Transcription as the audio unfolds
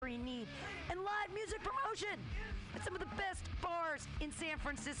and live music promotion at some of the best bars in San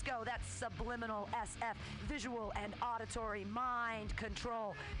Francisco. That's Subliminal SF, visual and auditory mind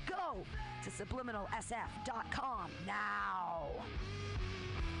control. Go to subliminalsf.com now.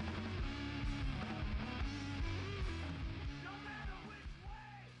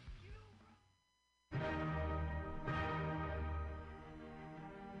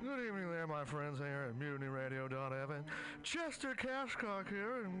 Good evening there, my friends here at MutinyRadio.fm. Chester Cashcock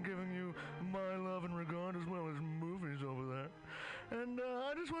here, and giving you my love and regard as well as movies over there. And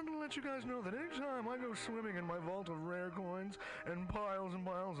I just wanted to let you guys know that anytime I go swimming in my vault of rare coins and piles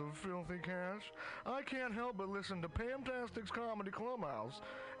of filthy cash, I can't help but listen to Pamtastic's Comedy Clubhouse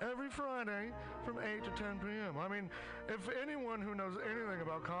every Friday from 8 to 10 p.m. I mean, if anyone who knows anything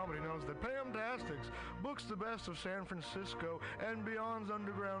about comedy knows that Pamtastics books the best of San Francisco and beyond's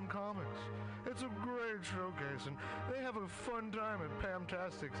underground comics. It's a great showcase, and they have a fun time at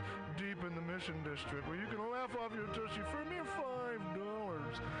Pamtastics deep in the Mission District, where you can laugh off your tushy for a mere $5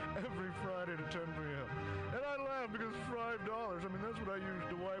 every Friday to 10 p.m. And I laugh because $5, I mean, that's what I use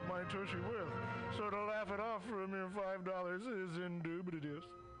to wipe my tushy with. So to laugh it off for a mere $5 is indubitious.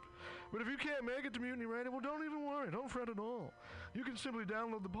 But if you can't make it to Mutiny Radio, well, don't even worry. Don't fret at all. You can simply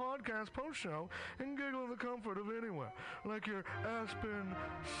download the podcast post-show and giggle in the comfort of anywhere, like your Aspen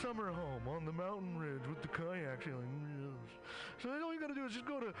summer home on the mountain ridge with the kayak feeling. So all you got to do is just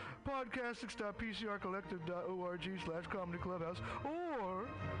go to podcastics.pcrcollective.org/comedy clubhouse, or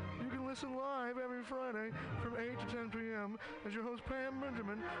you can listen live every Friday from 8 to 10 p.m. as your host Pam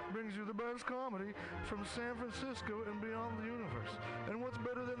Benjamin brings you the best comedy from San Francisco and beyond the universe. And what's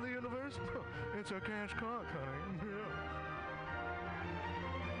better than the universe? It's a cash cock, honey. Yeah.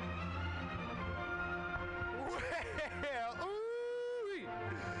 Well, ooh,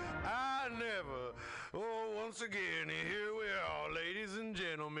 I never. Oh, once again, here we are, ladies and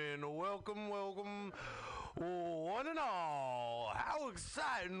gentlemen. Welcome, welcome, one and all. How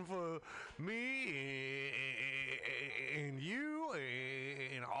exciting for me and you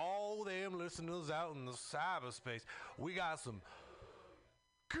and all them listeners out in the cyberspace. We got some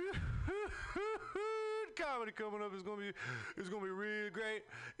good comedy coming up. It's gonna be really great.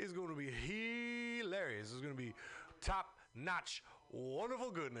 It's gonna be hilarious. It's gonna be top-notch,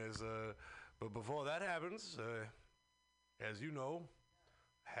 wonderful goodness. But before that happens, as you know,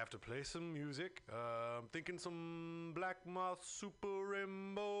 I have to play some music. I'm thinking some Black Moth Super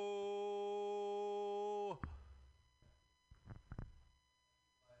Rainbow.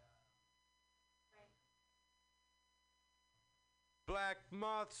 Black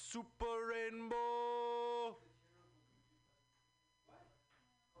Moth Super Rainbow.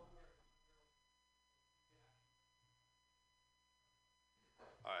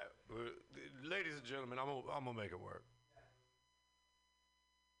 All right, ladies and gentlemen, I'm gonna make it work.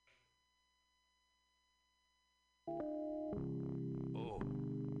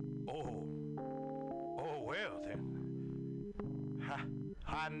 Oh, well then.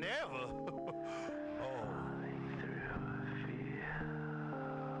 I never.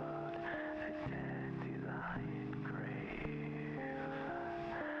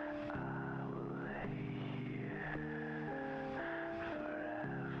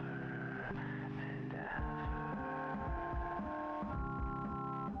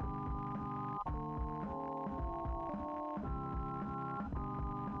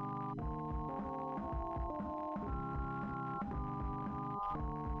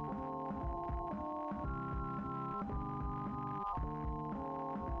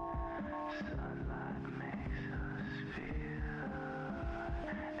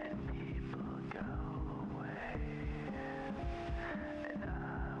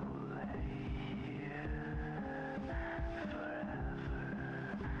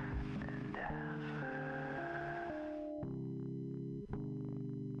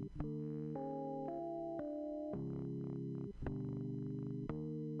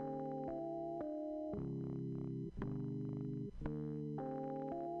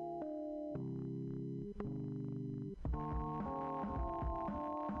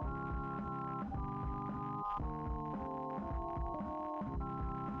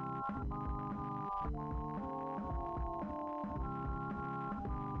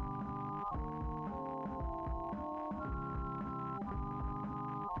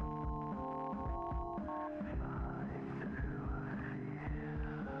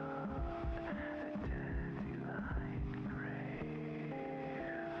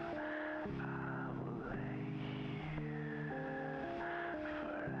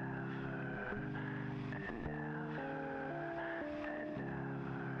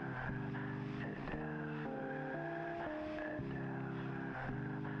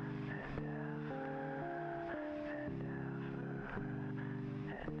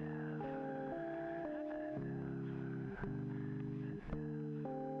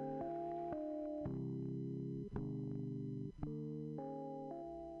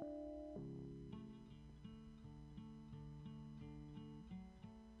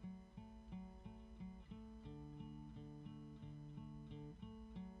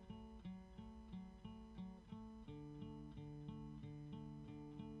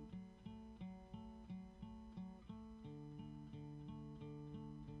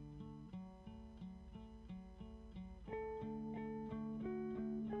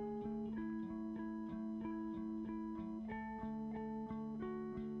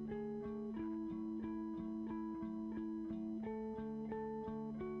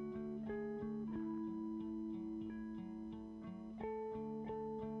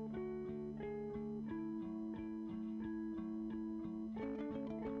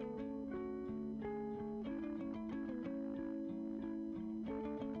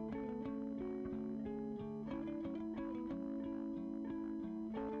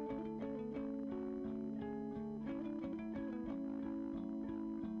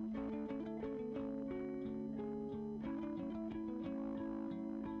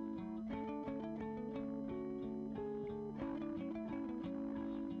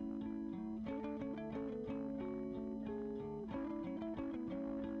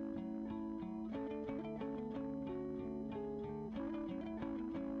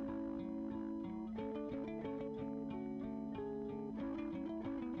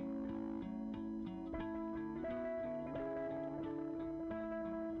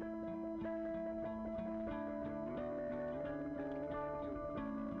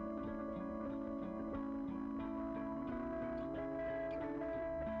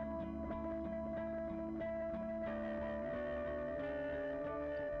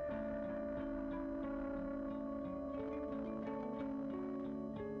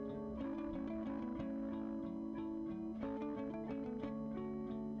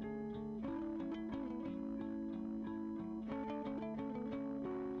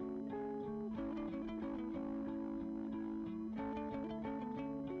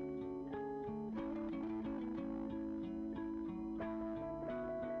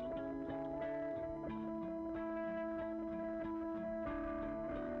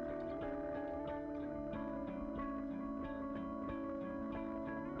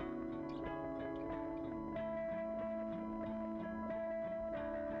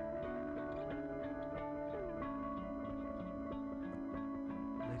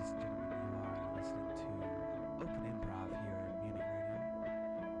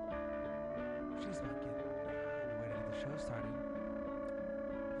 show started.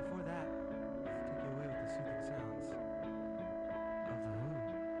 Before that, let's take you away with the soothing sounds of the Who.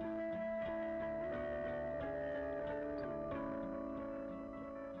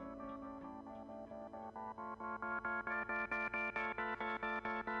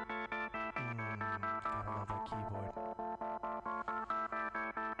 Gotta love that keyboard.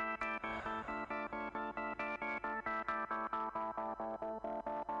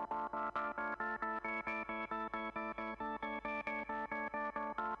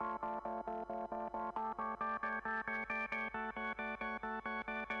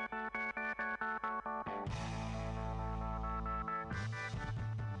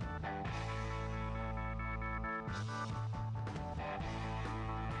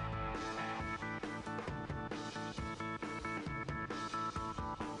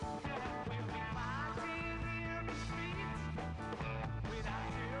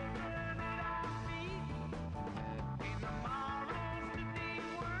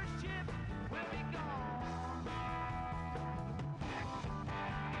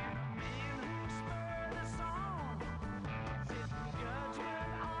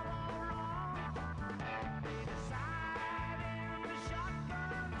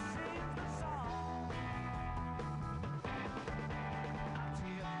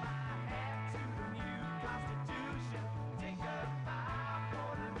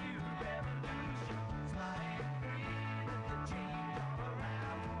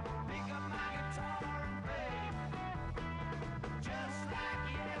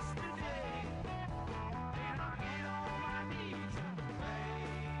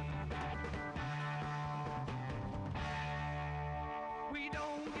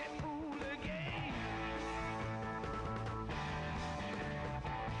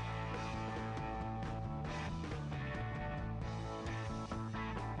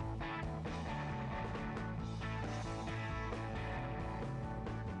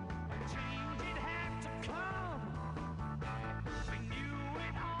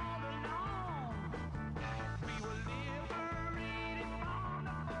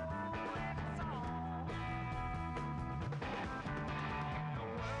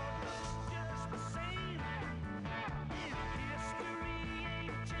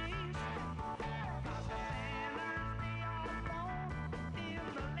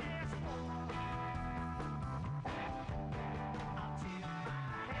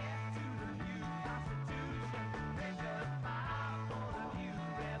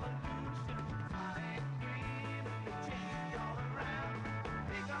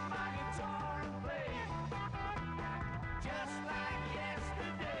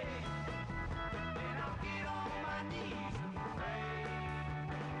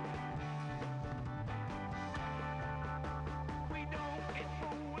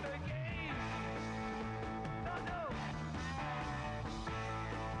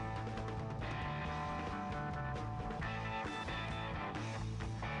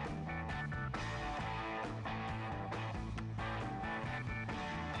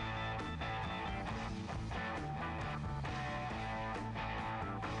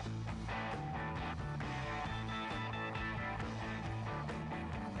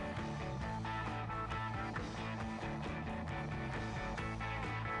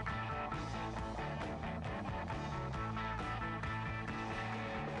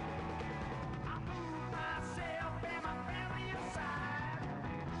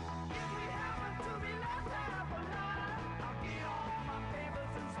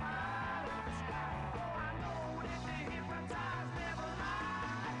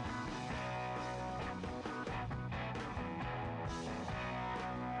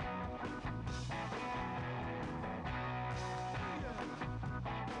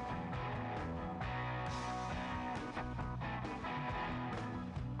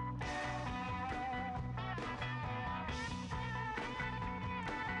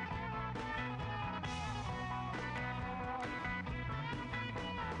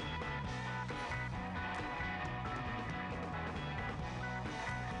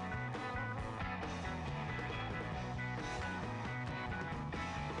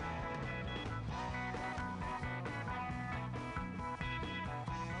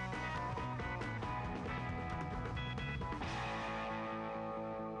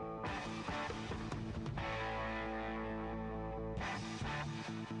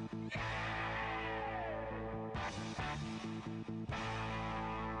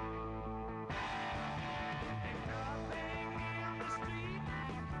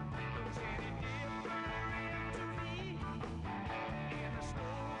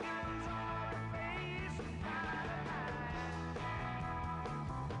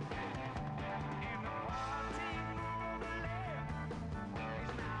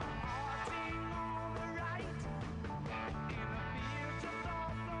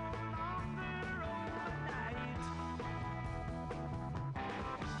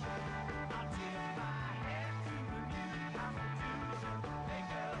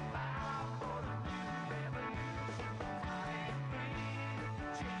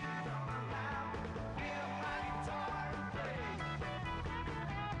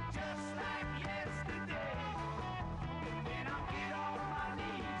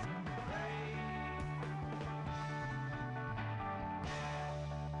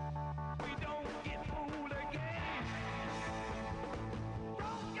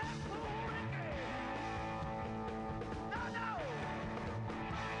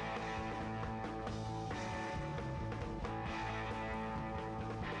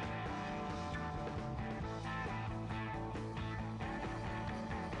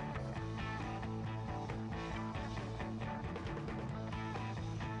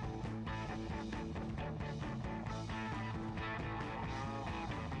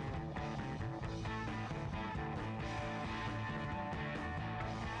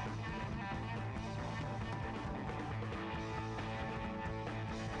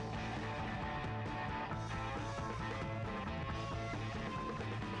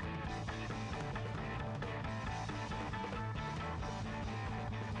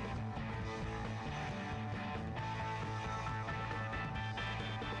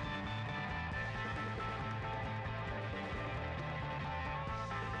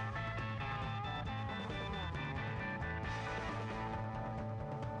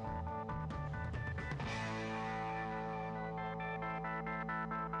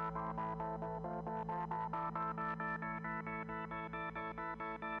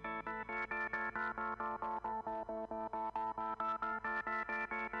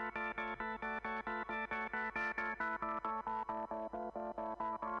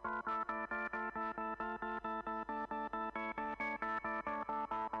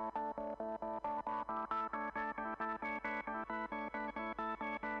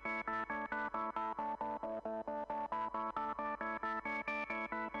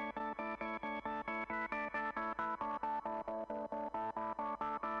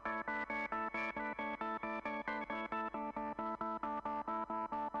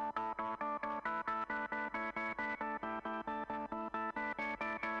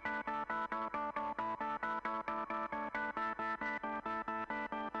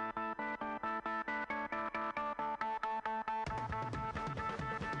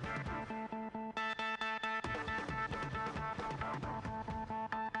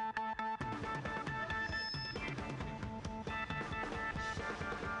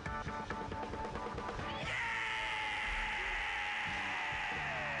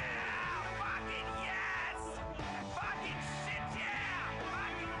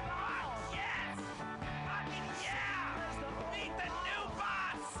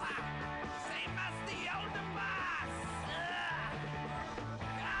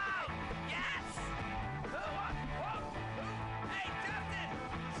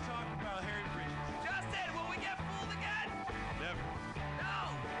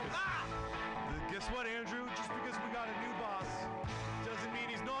 what, Andrew? Just because we got a new boss doesn't mean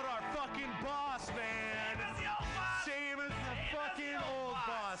he's not our fucking boss, man. Same as the old boss. Same as the fucking old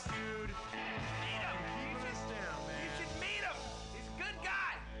boss, dude. Meet him. Keep us down, man. You should meet him. He's a good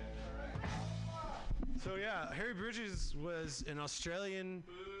guy. So yeah, Harry Bridges was an Australian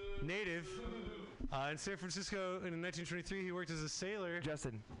native in San Francisco. In 1923, he worked as a sailor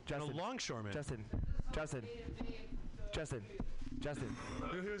Justin. and a longshoreman. Justin.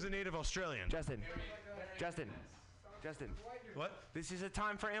 He was a native Australian. Justin. What? This is a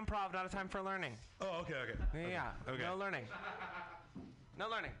time for improv, not a time for learning. Oh, okay. Yeah. Okay. No learning. All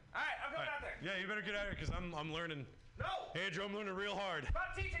right, I'm going out there. Yeah, you better get out of here because I'm learning. No. Andrew, I'm learning real hard.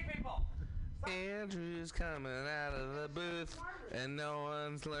 Stop teaching people. Andrew's coming out of the booth, and no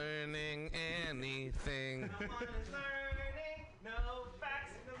one's learning anything. No one is learning. No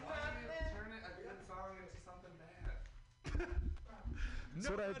facts. No nothing. Turn a good song into something bad. That's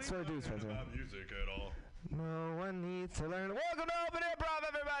what I do, Spencer. About music at all. No one needs to learn. Welcome to Open Improv,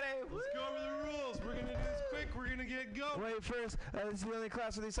 everybody! Let's go over the rules. We're gonna do this quick. We're gonna get going. Wait, first, this is the only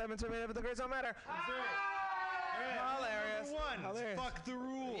class where these segments are made up, but the grades don't matter. Hilarious. Number one, Hilarious. fuck the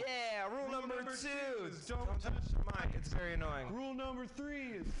rule. Yeah, rule number 2 is is don't touch the mic. It's very annoying. Rule number 3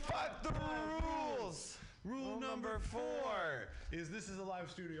 is Fuck the rules! Rule number 4 is this is a live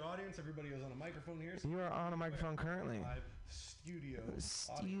studio audience. Everybody is on a microphone here. So You are on a microphone currently. live studio.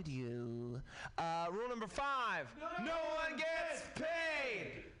 Studio. Rule number 5. No one gets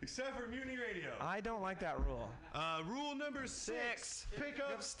paid! Except for MutinyRadio. I don't like that rule. Rule number 6. Pick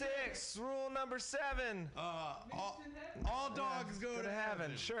up sticks. Rule number 7. all dogs go to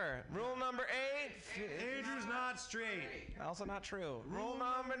heaven. Sure. Rule number 8. Andrew's not straight. Also not true. Rule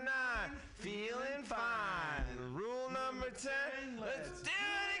number 9. Feeling fine. Rule number 10. Let's do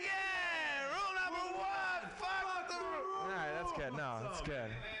it again. Rule number 1. Fuck the rule. All right, that's good. No, that's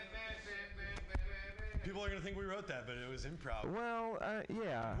good. People are gonna think we wrote that, but it was improv. Well,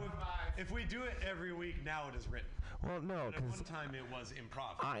 yeah. If we do it every week, now it is written. Well, no, But at one because time it was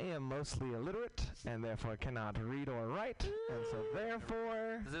improv. I am mostly illiterate and therefore cannot read or write, and so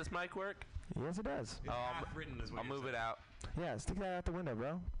therefore, Does this mic work? yes, it does. It's half written is what I'll you're move it saying. out. Yeah, stick that out the window,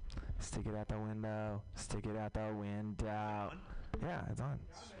 bro. Stick it out the window. Stick it out the window. Yeah, it's on.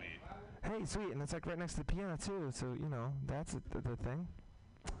 Sweet. Hey, sweet, and it's like right next to the piano too. So you know that's the thing.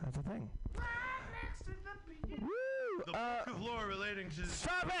 That's a thing. Woo! The book of lore relating to.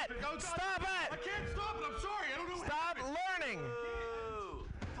 Stop it! Oh, God. Stop I it! can't stop it. I'm sorry. I don't know. Stop learning.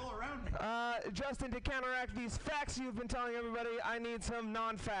 It's all around me. Justin, to counteract these facts you've been telling everybody, I need some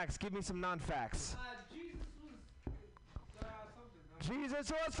non-facts. Give me some non-facts.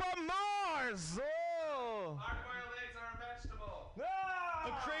 Jesus was from Mars. Oh. Hard-boiled eggs are a vegetable.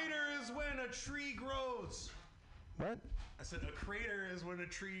 A crater is when a tree grows. What? I said a crater is when a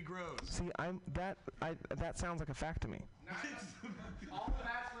tree grows. See, that sounds like a fact to me. All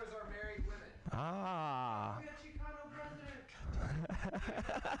bachelors are married women. Ah.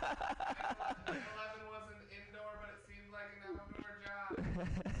 11 wasn't indoor, but it seemed like an outdoor job.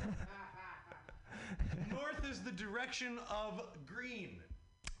 North is the direction of green.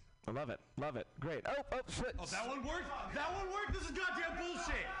 I love it. Love it. Great. Oh, shit. Oh, that one worked? That one worked? This is goddamn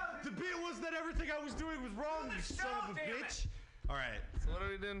bullshit. The bit was that everything I was doing was wrong, you son of a bitch. All right. So what are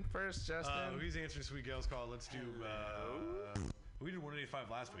we doing first, Justin? He's answering Sweet Gals Call. Let's do, we did 185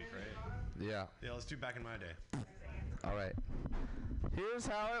 last week, right? Yeah. Yeah, let's do Back in My Day. All right. Here's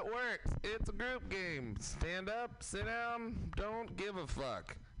how it works. It's a group game. Stand up, sit down, don't give a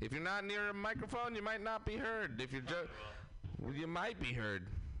fuck. If you're not near a microphone, you might not be heard. If you're you might be heard.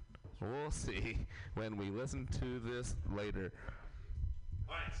 We'll see when we listen to this later.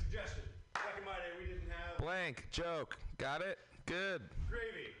 All right, suggestion. Back in my day, we didn't have Blank, joke. Got it? Good.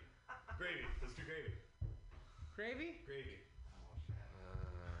 gravy. Gravy. Let's do gravy. Gravy? Gravy.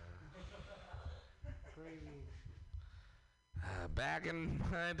 Back in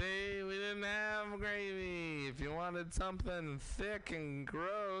my day, we didn't have gravy. If you wanted something thick and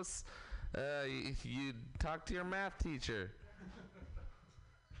gross, you'd talk to your math teacher.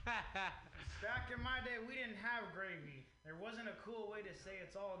 Back in my day, we didn't have gravy. There wasn't a cool way to say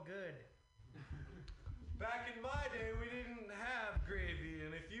it's all good. Back in my day, we didn't have gravy,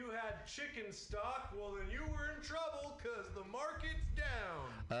 and if you had chicken stock, well, then you were in trouble because the market's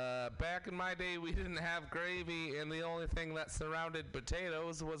down. Back in my day, we didn't have gravy, and the only thing that surrounded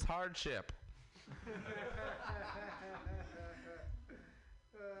potatoes was hardship.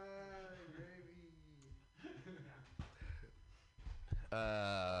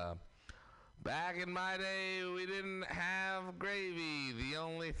 Back in my day, we didn't have gravy. The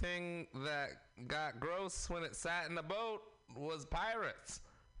only thing that got gross when it sat in a boat was pirates.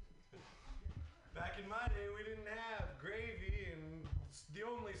 Back in my day, we didn't have gravy, and the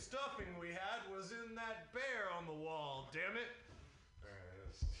only stuffing we had was in that bear on the wall. Damn it!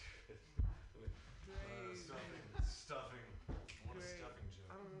 Stuffing. I want a stuffing joke.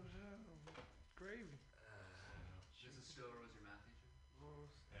 I don't know. Gravy. Mrs. Stover was your math teacher?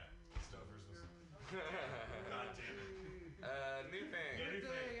 Yeah, Stover's was. God damn it. New thing. Yeah, new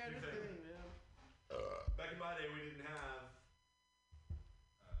thing. Yeah. Back in my day, we didn't have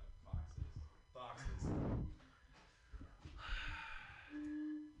boxes.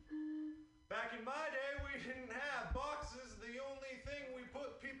 Back in my day, we didn't have boxes. The only thing we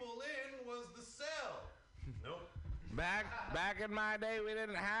put people in was the cell. Nope. Back in my day, we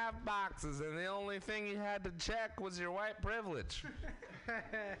didn't have boxes, and the only thing you had to check was your white privilege.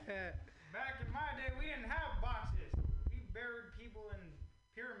 Back in my day, we didn't have boxes. We buried people in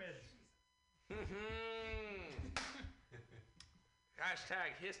pyramids.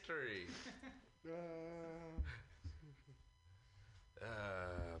 Hashtag history.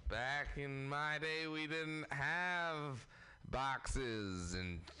 Back in my day, we didn't have boxes,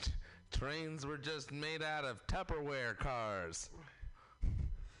 and trains were just made out of Tupperware cars.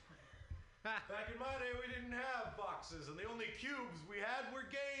 Back in my day, we didn't have boxes, and the only cubes we had were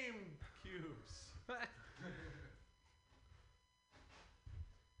game cubes.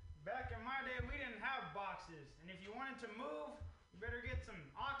 Back in my day, we didn't have boxes. And if you wanted to move, you better get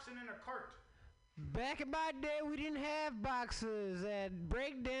some oxen in a cart. Back in my day, we didn't have boxes, and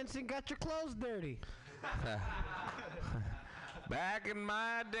breakdancing got your clothes dirty. Back in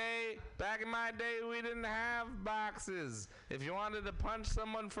my day, we didn't have boxes. If you wanted to punch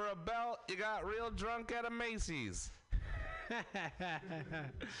someone for a belt, you got real drunk at a Macy's.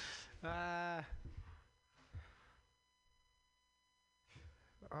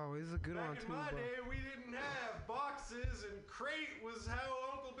 Oh, this is a good one, Back too. in my day, we didn't have boxes, and crate was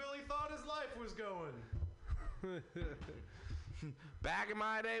how Uncle Billy thought his life was going. Back in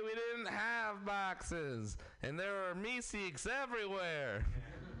my day, we didn't have boxes, and there were me-seeks everywhere.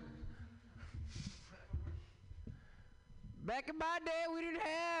 Back in my day, we didn't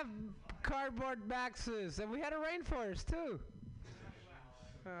have cardboard boxes, and we had a rainforest, too.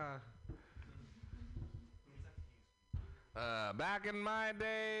 Back in my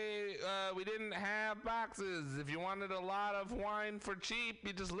day, we didn't have boxes. If you wanted a lot of wine for cheap,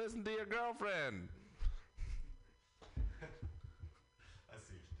 you just listened to your girlfriend. I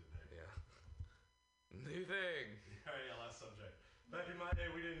see what you did there. Yeah. New thing. All right, yeah, last subject. Back in my day,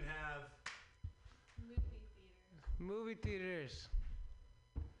 we didn't have Movie theaters.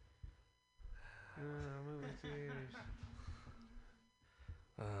 Movie theaters.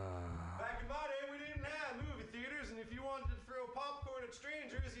 Back in my day, we didn't have movie theaters, and if you wanted to throw popcorn at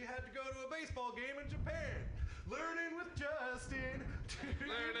strangers, you had to go to a baseball game in Japan. Learning with Justin.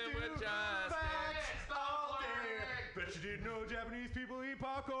 Learning with Justin. Facts all day. Bet you didn't know Japanese people eat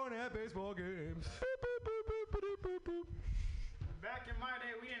popcorn at baseball games. Back in my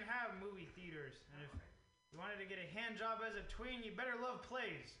day, we didn't have movie theaters. And if you wanted to get a hand job as a tween, you better love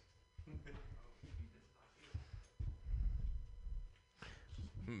plays.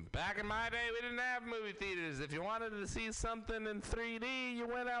 Back in my day, we didn't have movie theaters. If you wanted to see something in 3D, you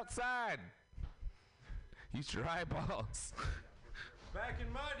went outside. Use your eyeballs. Back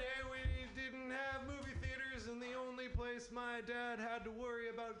in my day, we didn't have movie theaters, and the only place my dad had to worry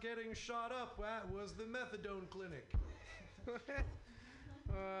about getting shot up at was the methadone clinic.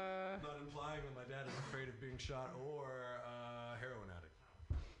 Not implying that my dad is afraid of being shot or a heroin addict.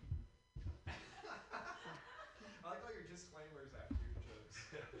 I like all your disclaimers after your jokes.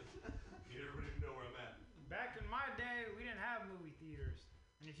 Everybody know where I'm at. Back in my day, we didn't have movie theaters.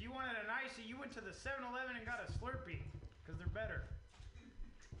 And if you wanted an icy, you went to the 7-Eleven and got a Slurpee, because they're better.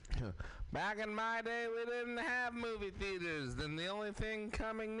 Back in my day, we didn't have movie theaters. Then the only thing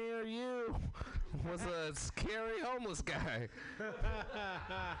coming near you was a scary homeless guy. Back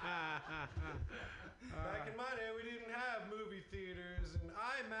in my day, we didn't have movie theaters, and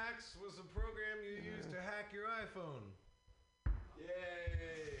IMAX was a program you used to hack your iPhone.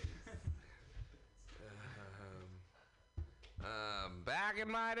 Yay! Back in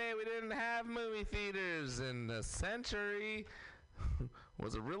my day, we didn't have movie theaters, and a century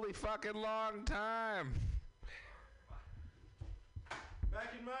was a really fucking long time.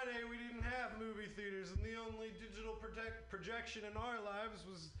 Back in my day, we didn't have movie theaters, and the only digital projection in our lives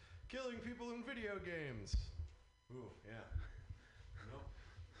was killing people in video games. Ooh, yeah. Nope.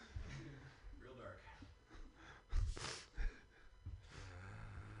 Real dark.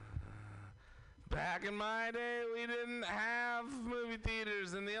 Back in my day, we didn't have movie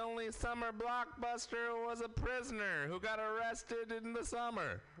theaters, and the only summer blockbuster was A Prisoner, who got arrested in the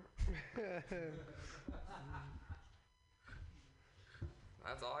summer.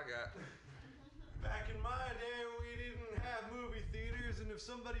 That's all I got. Back in my day, we didn't have movie theaters, and if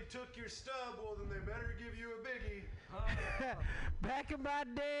somebody took your stub, well, then they better give you a biggie. Back in my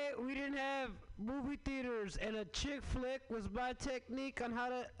day, we didn't have movie theaters, and a chick flick was my technique on how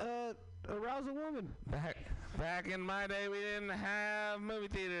to arouse a woman. Back in my day, we didn't have movie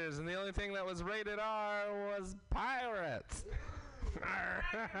theaters, and the only thing that was rated R was pirates.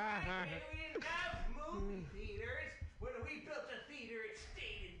 Back in my day, we didn't have movie theaters. When we built a theater, it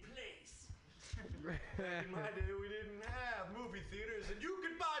stayed in place. Back in my day, we didn't have movie theaters, and you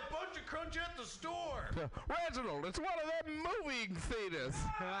could buy Bunch of Crunch at the store. Reginald, it's one of them movie theaters.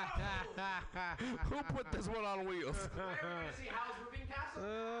 Who put this one on wheels? Ever gonna see Howl's Moving Castle?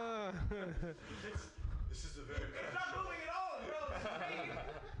 This is a very bad It's not show. moving at all, bro. It's made.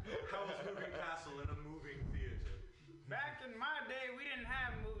 Howl's Moving Castle in a moving theater. Back in my day, we didn't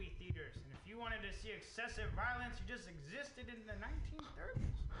have movie theaters. And if you wanted to see excessive violence, you just existed in the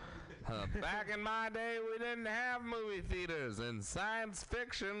 1930s. Back in my day, we didn't have movie theaters, and science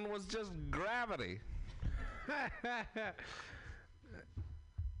fiction was just gravity. Back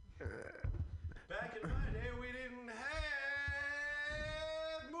in my day, we didn't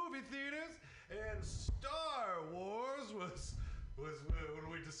have movie theaters, and Star Wars was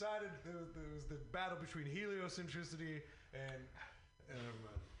when we decided there was the battle between heliocentricity and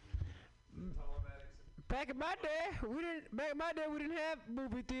Back in my day, we didn't have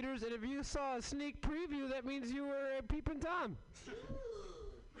movie theaters, and if you saw a sneak preview, that means you were a peeping Tom.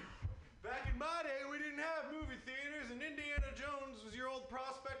 Back in my day, we didn't have movie theaters, and Indiana Jones was your old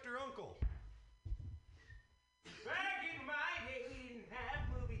prospector uncle. Back in my day, we didn't have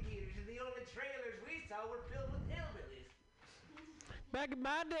movie theaters, and the only trailers we saw were filled with hillbillies. Back in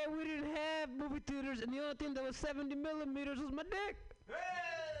my day, we didn't have movie theaters, and the only thing that was 70 millimeters was my dick.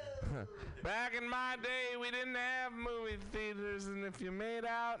 Back in my day, we didn't have movie theaters, and if you made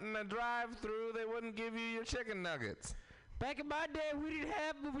out in a drive-thru, they wouldn't give you your chicken nuggets. Back in my day, we didn't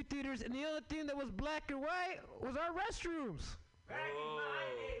have movie theaters, and the only thing that was black and white was our restrooms. Back in my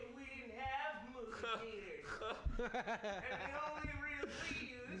day, we didn't have movie theaters. And the only real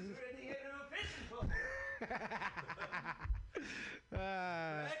views were at the end of a fishing pole.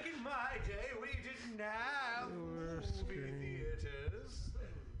 Back in my day, we didn't have movie theaters,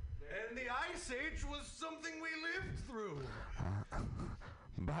 and the Ice Age was something we lived through.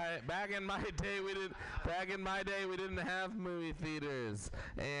 Back in my day, we didn't have movie theaters,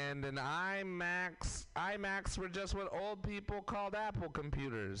 and an IMAX were just what old people called Apple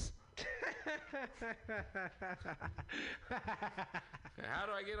computers. How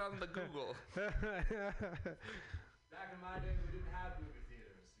do I get on the Google? Back in my day, we didn't have movie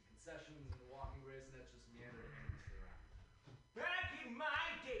theaters. The concessions and the walking race, and that's just meandering around. Back in my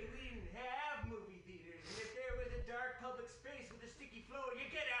day, we didn't have movie theaters, and if there was a dark public space with a sticky floor, you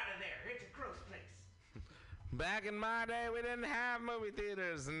get out of there. It's a gross place. Back in my day, we didn't have movie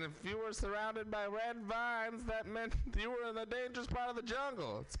theaters, and if you were surrounded by red vines, that meant you were in the dangerous part of the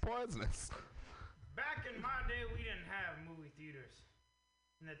jungle. It's poisonous. Back in my day, we didn't have movie theaters.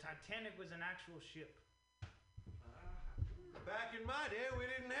 And the Titanic was an actual ship. Back in my day, we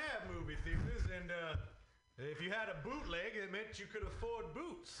didn't have movie theaters, and if you had a bootleg, it meant you could afford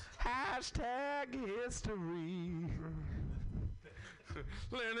boots. Hashtag history.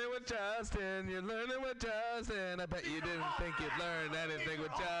 Learning with Justin, you're learning with Justin. I bet you didn't think you'd learn anything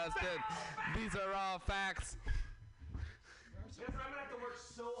with Justin. These are all facts. Yes, I'm gonna have to work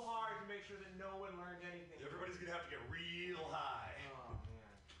so hard to make sure that no one learned anything. Everybody's gonna have to get real high. Oh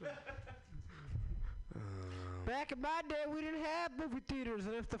man. Back in my day, we didn't have movie theaters,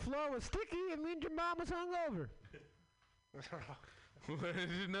 and if the floor was sticky, it means your mom was hungover.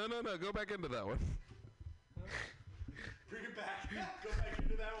 No, go back into that one. Bring it back. Go back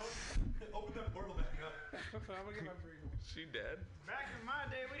into that one. Open that portal back up. I'm gonna get my break. She dead? Back in my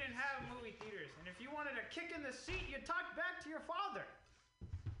day, we didn't have movie theaters. And if you wanted a kick in the seat, you talked back to your father.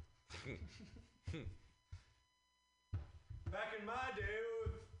 Back in my day,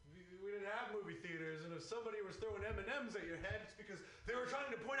 we didn't have movie theaters, and if somebody was throwing M&Ms at your head, it's because they were trying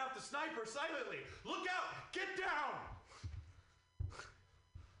to point out the sniper silently. Look out! Get down!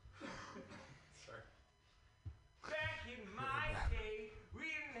 Sorry. Back in my day, we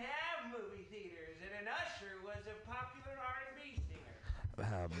didn't have movie theaters, and an usher was a popular R&B singer.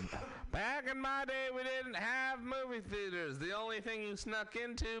 Back in my day, we didn't have movie theaters. The only thing you snuck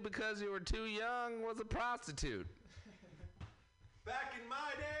into because you were too young was a prostitute. Back in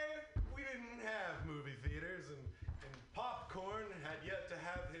my day, we didn't have movie theaters, and Popcorn had yet to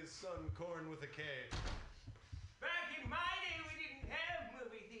have his son Corn with a K. Back in my day, we didn't have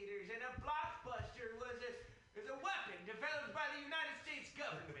movie theaters,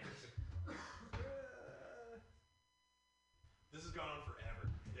 has gone on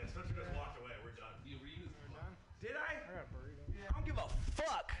forever. Yeah, Spencer just walked away. We're done. You reused We're done. Did I? I got a burrito. I don't give a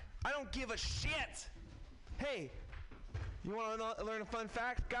fuck. I don't give a shit. Hey, you want to learn a fun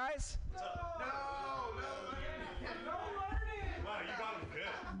fact, guys? No learning. Wow, you got him good.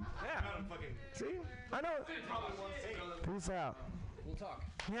 Yeah. You got him fucking. See? I know. Peace out. We'll talk.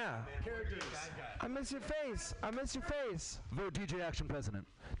 Yeah. Characters. I miss your face. I miss your face. Vote DJ Action President.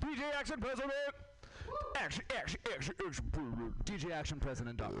 DJ Action President. Action President.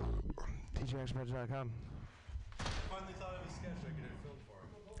 DJActionPresident.com. DJActionPresident.com. Finally thought of a sketch I could have filmed for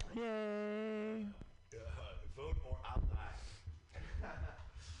him. Yay. Vote or I'll die.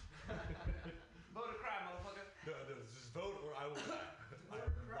 Vote a crime, motherfucker. No, just vote or I will die. I'm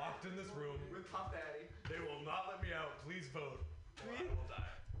locked in this room. With Pop Daddy. They will not let me out. Please vote or I will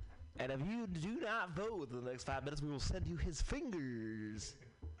die. And if you do not vote within the next 5 minutes, we will send you his fingers.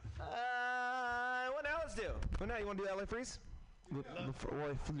 What now? Let's do. What now? You want to do LA Freeze?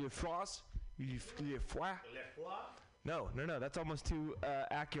 Le Frost? Le Foie? No. That's almost too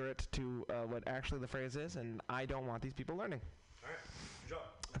accurate to what actually the phrase is, and I don't want these people learning. All right.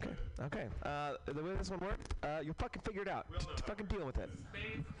 Good job. Okay. The way this one works, you'll fucking figure it out. Just fucking deal with it.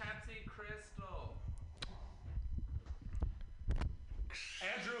 Space Pepsi Crystal.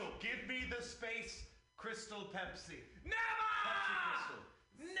 Andrew, give me the Space Crystal Pepsi. Never! Pepsi Crystal.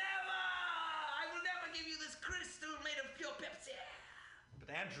 Never! I will never give you this crystal made of pure Pepsi. But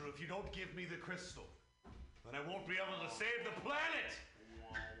Andrew, if you don't give me the crystal, then I won't be able to save the planet.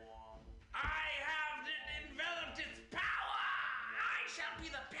 I have enveloped its power. I shall be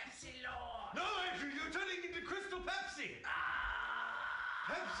the Pepsi Lord. No, Andrew, you're turning into Crystal Pepsi.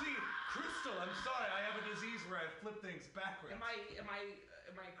 Pepsi Crystal. I'm sorry, I have a disease where I flip things backwards. Am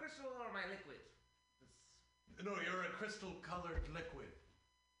I crystal or am I liquid? No, you're a crystal-colored liquid.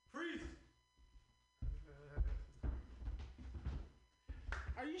 Freeze.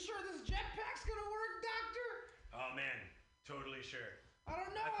 Are you sure this jetpack's gonna work, Doctor? Oh man, totally sure. I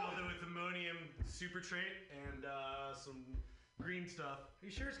don't know. I filled it with ammonium supertrate and some green stuff. Are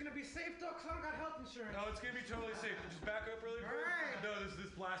you sure it's gonna be safe though? Cause I don't got health insurance. No, it's gonna be totally safe. Just back up really quick. Alright. No,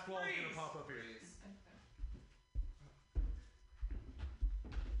 this blast wall is gonna pop up here.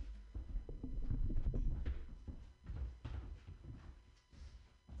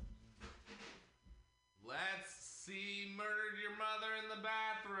 Let's see murdered your mother in the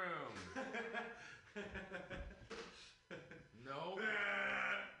bathroom. No.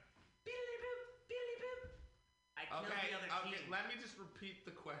 Billy boop, Billy boop. I killed Okay, the other okay, team. let me just repeat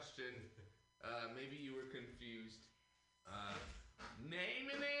the question. Maybe you were confused. Name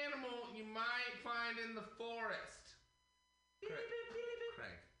an animal you might find in the forest. Billy boop, Billy boop.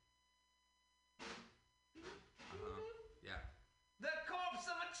 Craig. Yeah. The corpse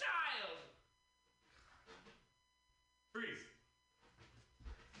of a child. Freeze.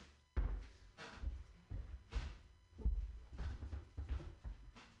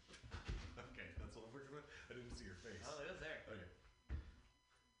 Okay, that's all I'm working with. I didn't see your face. Oh, it was there. Okay.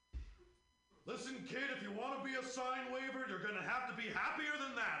 Listen, kid, if you want to be a sign waver, you're gonna have to be happier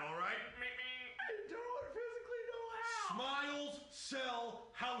than that, all right? I don't physically know how. Smiles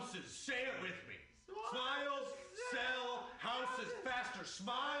sell houses. Say it with me. Smiles sell houses faster.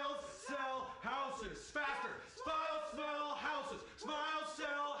 Smiles sell houses faster. Smiles sell houses. Smiles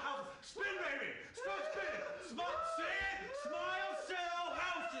sell houses. Spin, baby. Start spinning. Say it. Smiles sell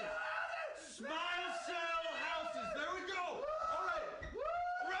houses. Smiles sell houses. There we go. All right.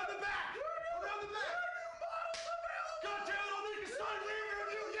 Around the back. Around the back. God damn it, I'll make a sign waiver of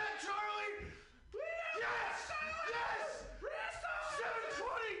you yet, Charlie. Yes. Yes.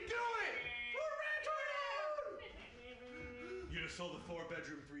 720. Do it. You just sold a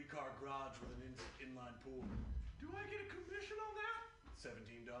 4-bedroom, 3-car garage with an inline pool. Do I get a commission on that?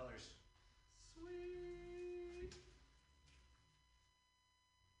 $17. Sweet.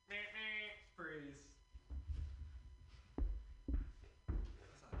 Freeze.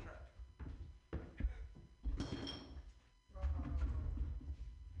 That's not a track.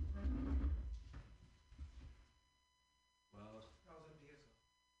 Well, That was empty as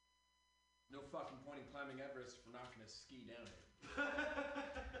no fucking point in climbing Everest if we're not gonna ski down it.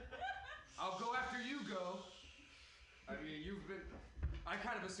 I'll go after you go. I mean, I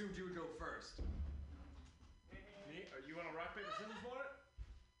kind of assumed you would go first. You want a rock, paper, scissors for it?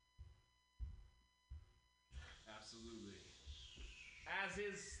 Absolutely. As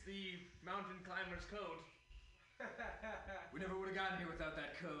is the mountain climber's code. We never would have gotten here without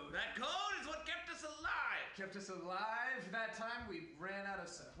that code. That code is what kept us alive. Kept us alive that time we ran out of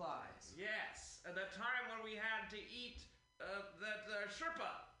supplies. Yes, at that time when we had to eat that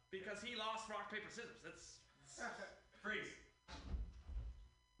Sherpa because he lost rock, paper, scissors. That's Freeze.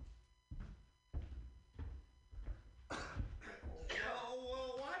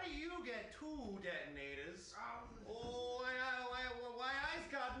 2 detonators. Why I's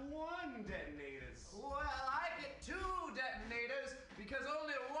got 1 detonators? Well, I get 2 detonators because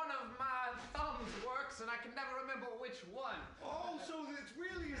only one of my thumbs works and I can never remember which one. Oh, so it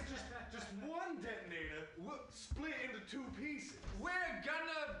really is just 1 detonator split into 2 pieces. We're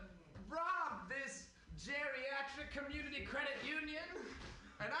gonna rob this geriatric community credit union,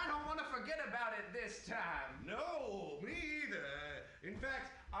 and I don't want to forget about it this time. No, me either. In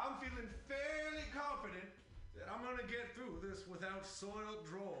fact, I'm feeling fairly confident that I'm gonna get through this without soiled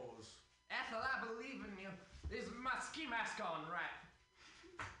drawers. Ethel, I believe in you. Is my ski mask on, right?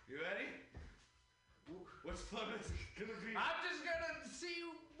 You ready? What's fun is it gonna be? I'm just gonna see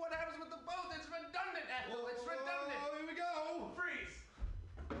what happens with the boat. It's redundant, Ethel. It's redundant. Oh, here we go. Freeze.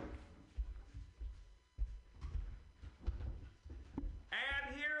 And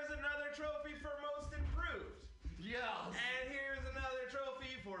here's another trophy for most improved. Yes. And here's another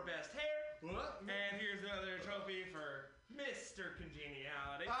trophy for best hair. What? And here's another trophy for Mr.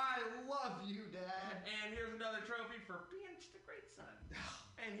 Congeniality. I love you, Dad. And here's another trophy for being just a great son.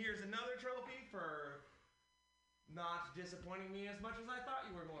 And here's another trophy for not disappointing me as much as I thought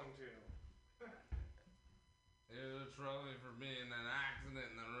you were going to. Here's a trophy for being an accident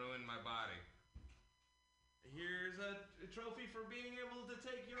that ruined my body. Here's a trophy for being able to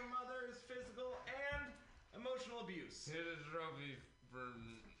take your mother's physical and emotional abuse. Here's a trophy for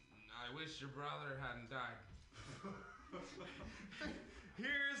I wish your brother hadn't died.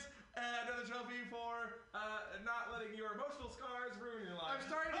 Here's another trophy for not letting your emotional scars ruin your life. I'm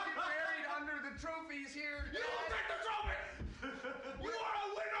starting to get buried under the trophies here. You will take the trophy! You are a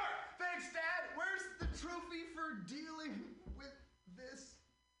winner! Thanks, Dad. Where's the trophy for dealing with this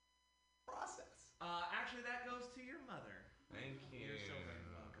process? Actually, that goes to your mother. Thank you. You're so very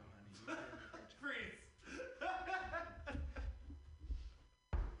welcome, honey. You did a great job. Freeze.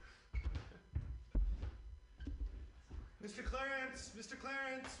 Mr.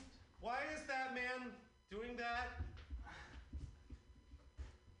 Clarence, why is that man doing that?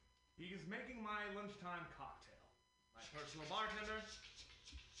 He is making my lunchtime cocktail. My personal bartender.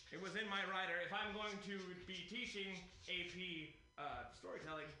 It was in my rider. If I'm going to be teaching AP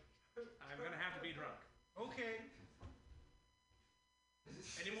storytelling, I'm going to have to be drunk. Okay.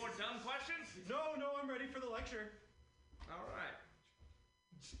 Any more dumb questions? No, I'm ready for the lecture. All right.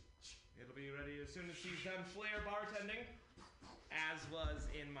 It'll be ready as soon as she's done flair bartending, as was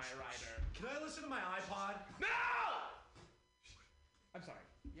in my rider. Can I listen to my iPod? No! I'm sorry.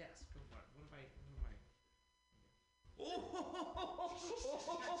 Yes, go for it. What have I...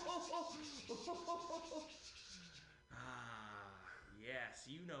 Yes,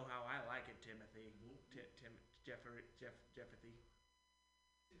 you know how I like it, Timothy.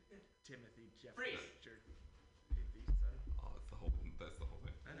 Timothy Jeffrey. Freeze! Oh, that's the whole thing.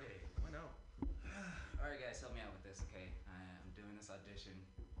 I know. Alright guys, help me out with this, okay? I'm doing this audition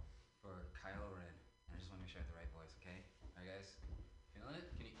for Kylo Ren, and I just want to make sure I have the right voice, okay? Alright guys, feeling it?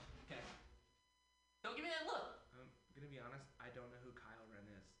 Can I? Don't give me that look! I'm gonna be honest, I don't know who Kylo Ren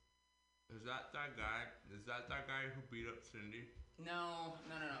is. Is that guy? Is that guy who beat up Cindy? No.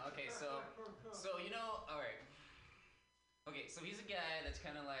 Okay, so you know, alright. Okay, so he's a guy that's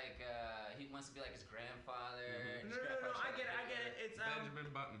kind of like, he wants to be like his grandfather. Mm-hmm. No, I get it. It's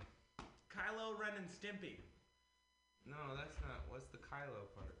Benjamin Button. Kylo Ren and Stimpy. No, that's not. What's the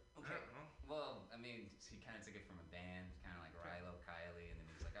Kylo part? Okay, well, I mean, he kind of took it from a band, kind of like Rilo, Kylie, and then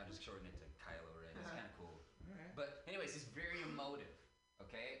he's like, I'll just shorten it to Kylo Ren. It's kind of cool. Alright. But anyways, he's very emotive,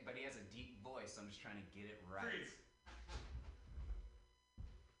 okay? But he has a deep voice, so I'm just trying to get it right. Freeze.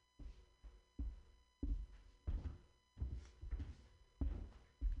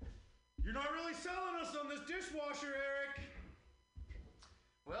 You're not really selling us on this dishwasher, Eric.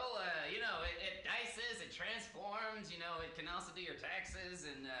 Well, you know, it dices, it transforms, you know, it can also do your taxes,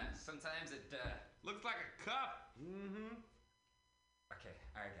 and sometimes it, Looks like a cup. Mm-hmm. Okay,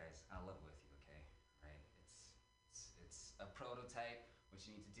 alright guys, I'll level with you, okay? Alright, it's a prototype. What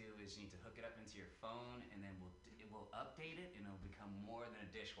you need to do is you need to hook it up into your phone, and then it will update it, and it'll become more than a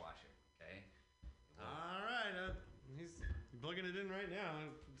dishwasher, okay? Alright, he's plugging it in right now.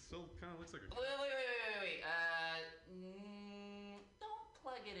 It still kind of looks like a... Wait. Don't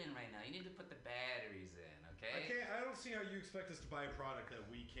plug it in right now. You need to put the batteries in, okay? I don't see how you expect us to buy a product that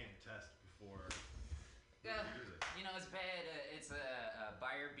we can't test before we use it. You know, it's bad. It's a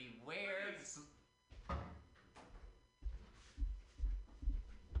buyer beware.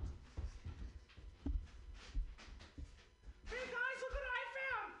 Hey guys, look what I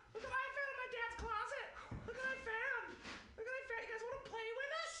found! Look what I found in my dad's closet! Look what I found! You guys want to play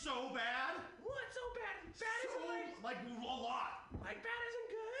with us? So bad? What? So bad? Bad isn't Like a lot. like bad isn't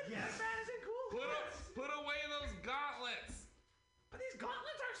good? Yes. Like bad isn't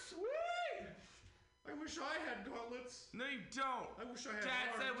wish I had gauntlets. No, you don't. I wish I had Dad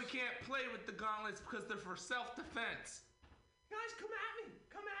said arms. we can't play with the gauntlets because they're for self-defense. Guys, come at me.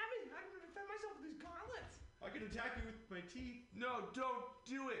 Come at me. I'm gonna defend myself with these gauntlets. I can attack you with my teeth. No, don't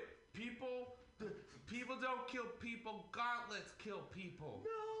do it. People don't kill people. Gauntlets kill people.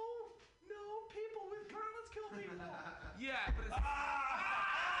 No, people with gauntlets kill people. Yeah, but it's...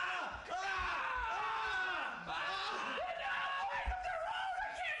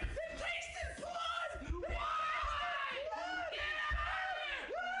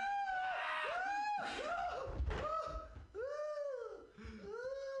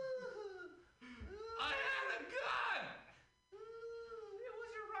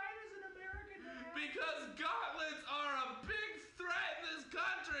 Because gauntlets are a big threat in this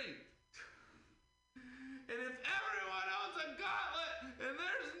country. And if everyone owns a gauntlet and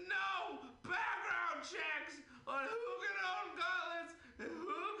there's no background checks on who can own gauntlets and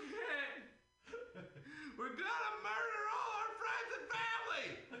who can't, we're gonna murder all our friends and family.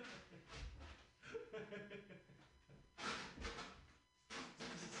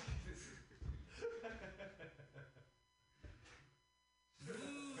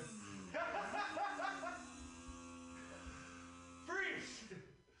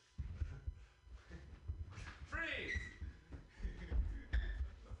 Freeze!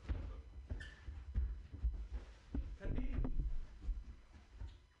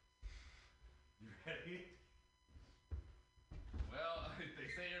 You ready? Well, they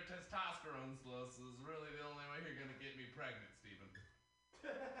say your testosterone's low, so this is really the only way you're gonna get me pregnant, Stephen.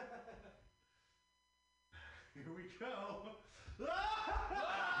 Here we go. Whoa!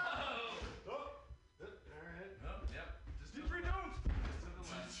 All right. Oh, yep. Just to the Three left. don'ts. Just to the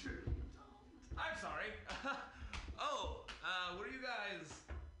left. I'm sorry. Were you guys?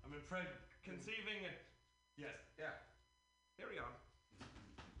 I'm in front. Conceiving. Yes. Yeah. Carry on.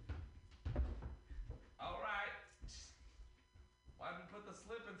 All right. Why'd we put the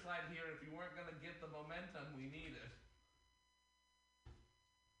slip inside here if you weren't gonna get the momentum we needed?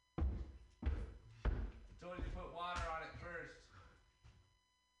 I told you to put water on it first.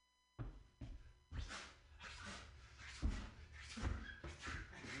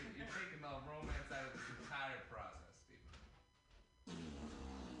 You're taking the romance out of this entire process, Stephen.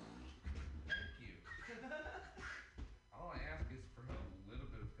 Thank you. All I ask is for a little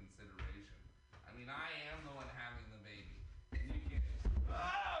bit of consideration. I mean, I am the one having the baby. And you can't.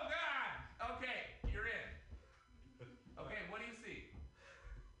 Oh, God! Okay, you're in. Okay, what do you see?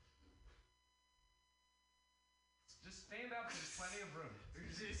 Just stand up. There's plenty of room.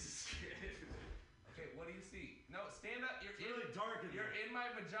 Jesus. Okay, what do you see? No, stand up. You're really dark in You're here. in my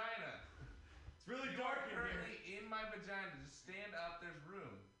vagina. It's really You dark are in currently here. in my vagina. Just stand up. There's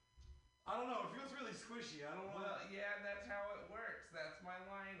room. I don't know. It feels really squishy. I don't know. Well, yeah, that's how it works. That's my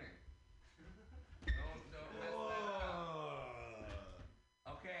lining. Don't mess that up.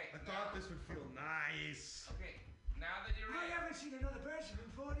 Okay. I thought this would feel nice. Okay, now that you're I in, haven't seen another person in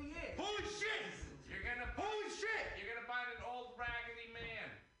 40 years. Holy shit! you're gonna Holy shit! You're gonna find an old raggedy man.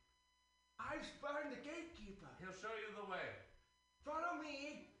 I've found the gatekeeper. He'll show you the way. Follow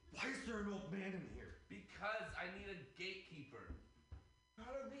me. Why is there an old man in here? Because I need a gatekeeper.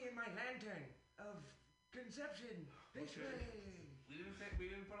 Follow me in my lantern of conception. This Okay. way. We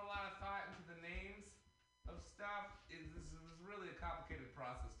didn't put a lot of thought into the names of stuff. This was really a complicated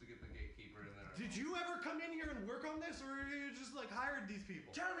process to get the gatekeeper in there. Did you ever come in here and work on this, or you just like hired these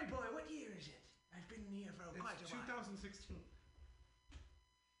people? Tell me, boy, what year is it? I've been here for quite a It's while. 2016.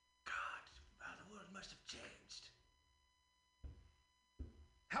 God, how the world must have changed.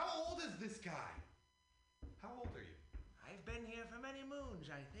 How old is this guy? How old are you? I've been here for many moons,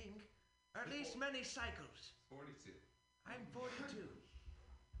 I think. Or at least many cycles. 42. I'm 42.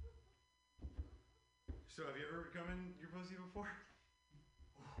 So have you ever come in your pussy before?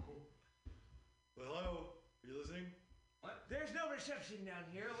 Well, hello. Are you listening? What? There's no reception down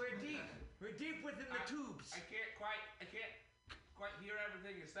here. We're deep. We're deep within the tubes. I can't quite hear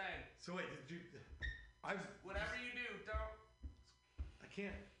everything you're saying. So wait, did you? Whatever you do, don't I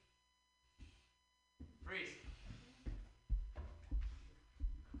can't. freeze.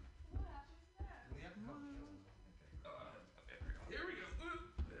 Here we go.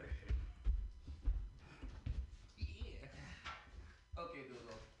 Yeah. Okay,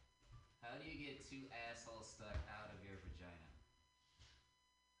 Google. How do you get two assholes stuck out of your vagina?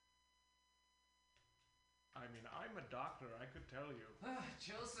 I mean, I'm a doctor. I could tell you.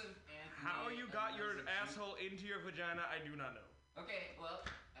 Joseph Anthony. How you got your Elizabeth. asshole into your vagina, I do not know. Okay, well,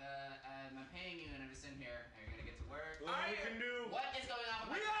 I'm paying you and I'm just in here. Are you gonna get to work? Well, we can do. What is going on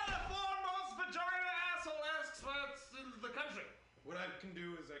with We my... are the foremost vagina asshole experts in the country. What I can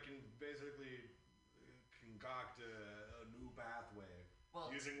do is I can basically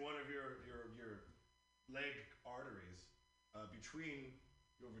using one of your leg arteries between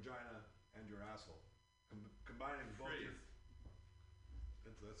your vagina and your asshole, combining both your.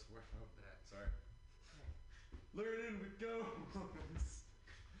 That's where I found that. Sorry. Learning with goals.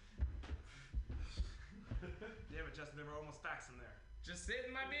 Damn it, Justin, there were almost facts in there. Just sit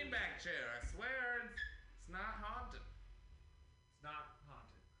in my beanbag chair. I swear it's not haunted. It's not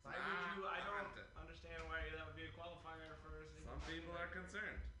haunted. I don't understand why that would be a qualifier for a single. Some people are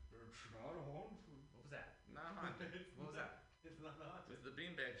concerned. It's not haunted. What was that? Not haunted. What was that? It's not haunted. It's the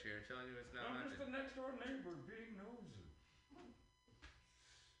beanbag chair telling you it's not I'm haunted. just the next door neighbor being nosy.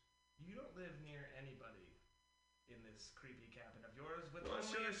 You don't live near anybody in this creepy cabin of yours with Well,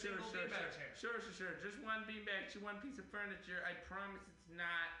 only a single beanbag chair. Sure. Just one beanbag, one piece of furniture. I promise it's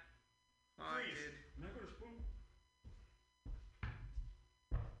not haunted. Freeze. Can I go to spoon?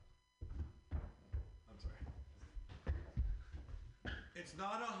 I'm sorry. It's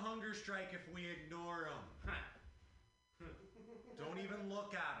not a hunger strike if we ignore them. Don't even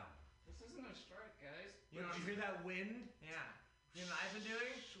look at them. This isn't a strike, guys. You hear that wind? Yeah. You know what I've been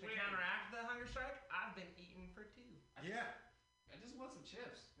doing to counteract the hunger strike? I've been eating for two. I just want some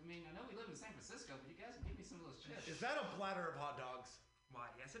chips. I mean, I know we live in San Francisco, but you guys can give me some of those chips. Is that a platter of hot dogs?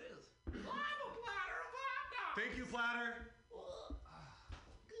 Why, yes it is. I'm a platter of hot dogs! Thank you, platter.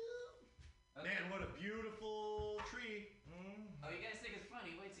 Okay. Man, what a beautiful tree. Oh, you guys think it's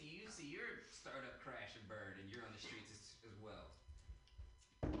funny? Wait till you see your startup crash and burn, and you're on the streets as well.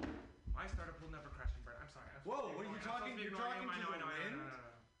 My startup will never crash and burn. I'm sorry. Whoa, what are you talking? You're talking to the wind?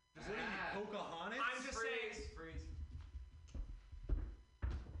 Just what are you, Pocahontas? I'm just saying. Freeze.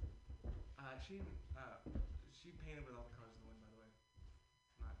 She painted with all the colors of the wind, by the way.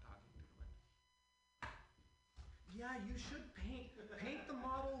 Not talking to the wind. Yeah, you should paint the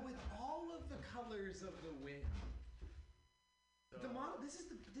model with all of the colors of the wind. The model. This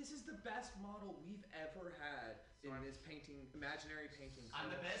is the best model we've ever had in this painting, imaginary painting. I'm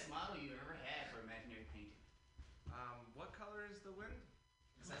the best model you've ever had for imaginary painting. What color is the wind?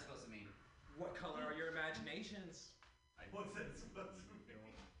 What's that supposed to mean? What color are your imaginations? What's that supposed to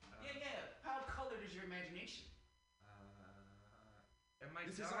mean? Yeah. How colored is your imagination?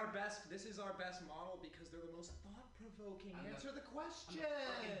 This is our best model because they're the most thought-provoking. Answer the question. I'm the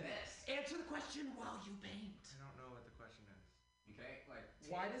fucking best. Answer the question while you paint. I don't know what the question is. Okay, like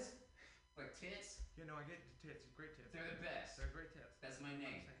tits. Why does like tits? Yeah, no, I get the tits. Great tits. They're the best. They're great tits. That's my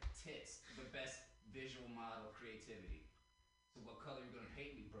name. Tits, the best visual model creativity. So what color are you gonna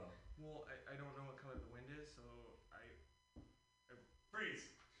paint me, bro? Well, I don't know what color the wind is, so I Freeze.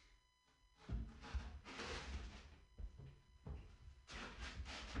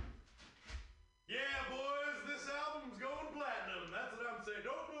 Yeah, boys, this album's going platinum. That's what I'm saying.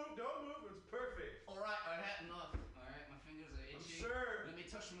 Don't move. It's perfect. All right, I had enough. All right, my fingers are itchy. Sure. Let me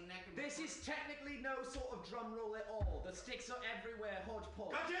touch my neck. this is technically no sort of drum roll at all. The sticks are everywhere,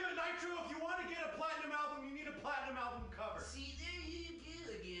 hodgepodge. God damn it, Nitro! If you want to get a platinum album, you need a platinum album cover. See, there you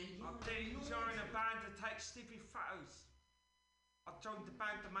go again. I'll join a band to take stiffy photos. I'll join the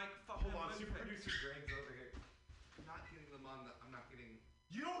band to make fucking. Hold on, super producer Greg's over here. I'm not getting them on the. I'm not getting.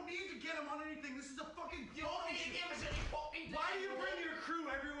 You don't need to get him on anything. This is a fucking. You don't need to give us any fucking. Why do you bring your crew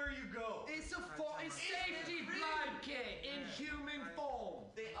everywhere you go? It's a safety blanket in human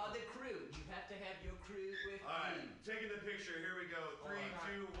form. They are the crew. You have to have your crew with All right, you. taking the picture. Here we go. 3,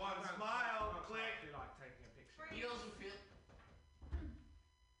 2, 1. Smile. Click. I feel like taking a picture. He doesn't feel.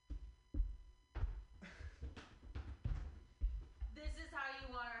 This is how you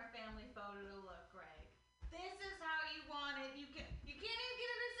want our family photo to look, Greg. This is how you want it. You can't even get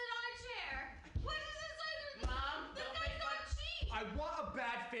her to sit on a chair. What is this like? Mom, this don't guy's make not cheap. I want a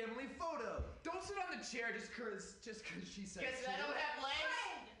bad family photo. Don't sit on the chair just cause she said. Guess I don't have legs.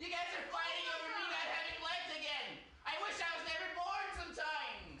 Greg. You guys are fighting over me not having legs again. I wish I was never born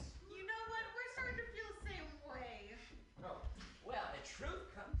sometimes. You know what? We're starting to feel the same way. Oh, well, the truth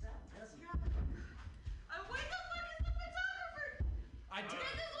comes out, doesn't it? Where the fuck is the photographer?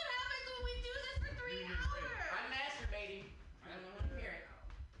 This is what happens when we do this for 3 hours. I'm masturbating. I don't want to hear it.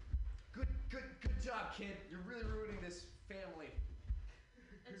 Good job, kid. You're really ruining this family.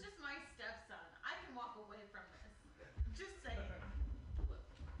 It's just my stepson. I can walk away from this. Just saying. Look,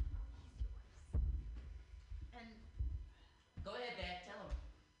 And go ahead, Dad. Tell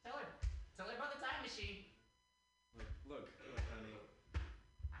him. Tell her about the time machine. Look, honey.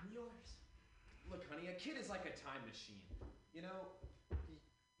 I'm yours. Look, honey, a kid is like a time machine. You know,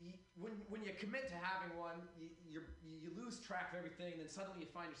 when you commit to having one, you lose track of everything, and then suddenly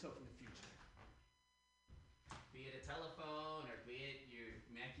you find yourself in the future. Be it a telephone or be it your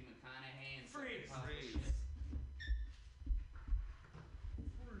Matthew McConaughey and Freeze.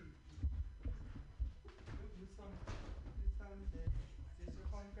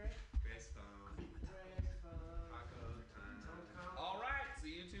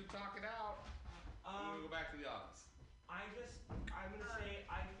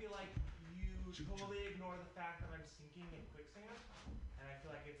 totally ignore the fact that I'm sinking in quicksand, and I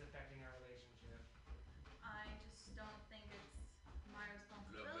feel like it's affecting our relationship. I just don't think it's my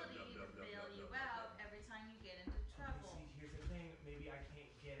responsibility to bail you out every time you get into trouble. See, here's the thing. Maybe I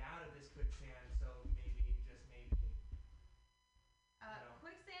can't get out of this quicksand, so maybe, just maybe.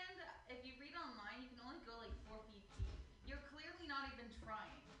 Quicksand, if you read online, you can only go like 4 feet deep. You're clearly not even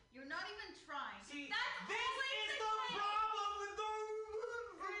trying. You're not even trying. See, that's this always is the the case. problem with the...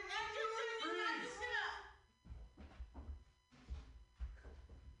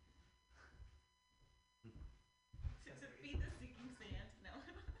 To feed the sinking sand. No.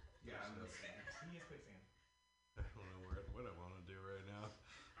 Yeah, I'm listening. He is quicksand. I don't know what I want to do right now.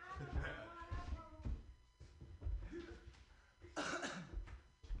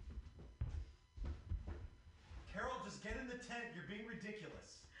 Carol, just get in the tent. You're being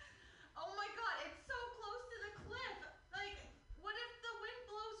ridiculous. Oh my god, it's so close to the cliff. Like, what if the wind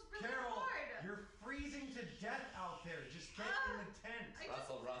blows really Carol, hard? you're freezing to death out there. Just get in the tent.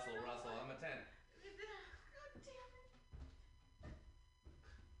 Russell, I'm a 10. God damn it.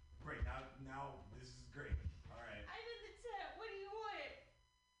 Great, now this is great. All right. I'm in the tent. What do you want?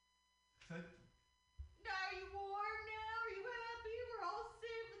 Are you warm now? Are you happy? We're all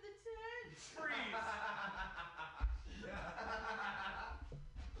safe in the tent. Freeze.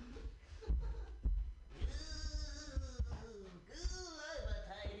 I'm a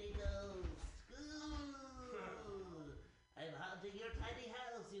tiny ghost. I'm haunting your tiny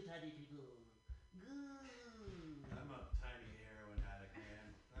house, you tiny people. I'm a tiny heroin addict, man.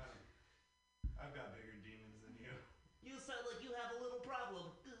 I've got bigger demons than you. You sound like you have a little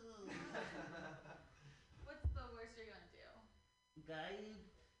problem. What's the worst you're gonna do? Guide,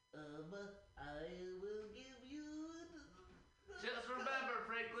 I will give you... Just remember,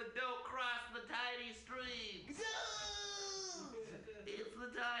 Franklin, don't cross the tiny streams. It's the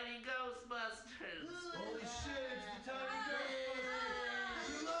tiny Ghostbusters. Holy shit, it's the tiny Ghostbusters!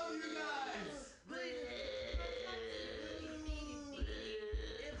 We love you guys!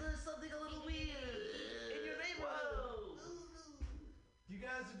 If there's something a little weird in your neighborhood. You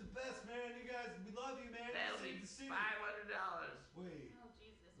guys are the best, man. You guys, we love you, man. That'll be $500. Wait. Oh,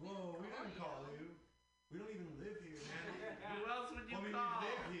 Jesus. Whoa, we didn't call you. We don't even live here, man. Who else would you we call?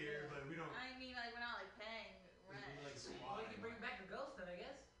 live here, but we don't. I mean, like, we're not, like, paying rent. We like Well, squat. you can bring back the ghost then, I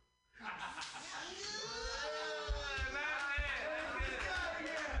guess.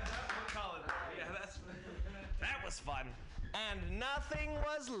 That was fun. And nothing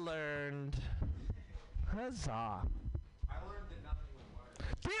was learned. Huzzah. I learned that nothing was learned.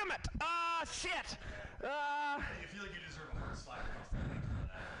 Damn it! Ah, shit! You feel like you deserve a hard slap across the face for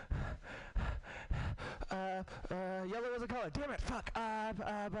that. Yellow was a color. Damn it, fuck.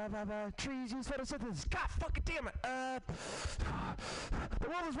 Trees use photosynthesis. God fucking damn it. The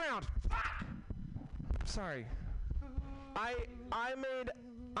world is round. Fuck! Sorry. I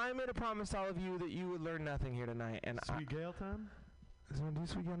made a promise to all of you that you would learn nothing here tonight, and Sweet Gale time? Is it do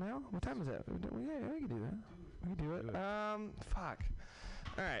Sweet Gale now? What time is it? Yeah, we can do that. We can do it. Fuck.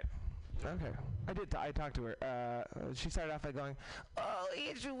 All right. Okay. I talked to her. She started off by going, "Oh,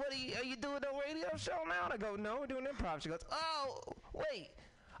 Andrew, what are you doing a radio show now?" And I go, "No, we're doing improv." She goes, "Oh, wait.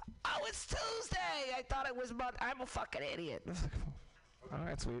 Oh, it's Tuesday. I thought it was Monday. I'm a fucking idiot." All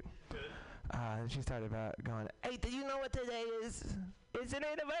right, sweet. She started going, "Hey, do you know what today is? It's an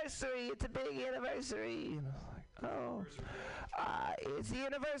anniversary. It's a big anniversary." And I was like, "Oh, it's the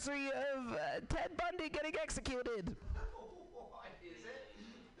anniversary of Ted Bundy getting executed." What is it?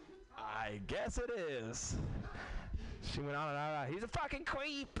 I guess it is. She went on and on. He's a fucking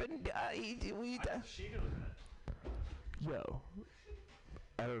creep, and She doing that. Yo,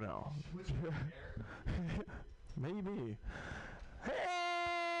 I don't know. Maybe.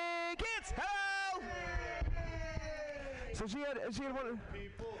 Hey, kids! Hello! So she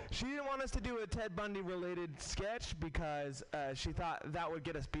didn't want us to do a Ted Bundy related sketch because she thought that would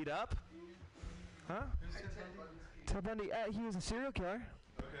get us beat up. Huh? Ted Bundy, he was a serial killer.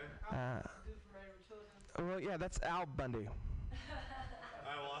 Okay. Well, yeah, that's Al Bundy.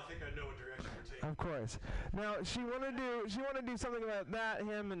 Well, I think I know what direction we're taking. Of course. Now she wanted to do something about that,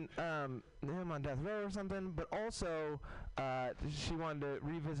 him on death row or something, but also she wanted to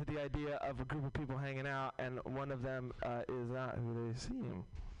revisit the idea of a group of people hanging out, and one of them is not who they seem.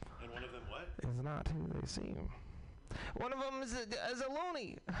 And one of them what? Is not who they seem. One of them is a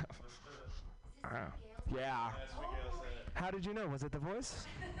loony. Yeah. How did you know? Was it the voice?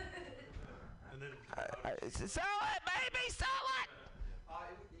 And then sell it, baby, sell it!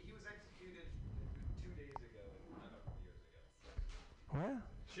 He was executed 2 days ago, not a couple years ago. What?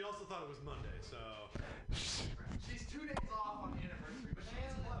 She also thought it was Monday, so. She's 2 days off on the anniversary, but she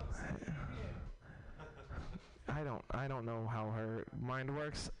is close. I don't know how her mind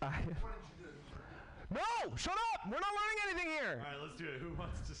works. No! Shut up! We're not learning anything here! All right, let's do it. Who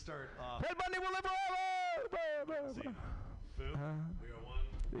wants to start off? Ted Bundy will live forever! See. Boo. We are one.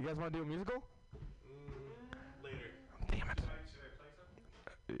 You guys want to do a musical? Later. Damn it. Should I play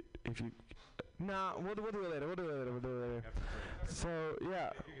something? If you... Nah, we'll do it later. So,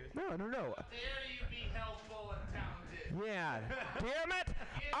 yeah. No. Dare you be helpful and talented? Yeah. Damn it!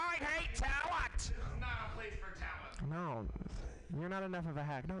 I hate talent! This is not a place for talent. No. You're not enough of a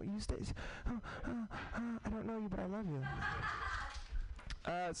hack. No, you stay. I don't know you, but I love you.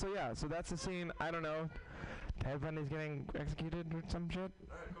 So that's the scene. I don't know. Ted Bundy's getting executed or some shit.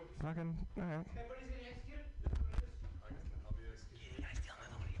 Alright, cool. Fucking. Alright. Everybody's getting executed? I'll be executed.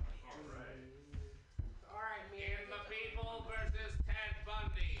 Alright, in the People versus Ted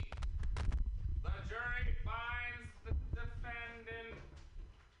Bundy. The jury finds the defendant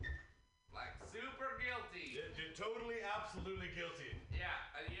like super guilty. You're totally, absolutely guilty. Yeah,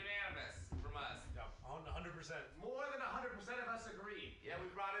 unanimous from us. Yeah, 100%. More than 100% of us agree. Yeah, we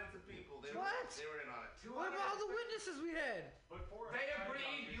brought in some people. They What? Were in on it. What about all the witnesses we had? They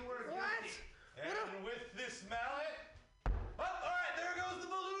agreed you were What? guilty. And with this mallet... Oh, all right, there goes the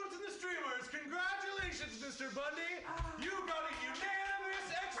balloons and the streamers. Congratulations, Mr. Bundy. You got a unanimous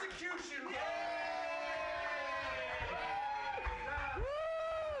execution.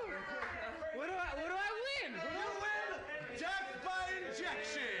 What do I win? You win death by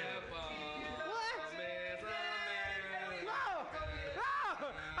injection. What? No!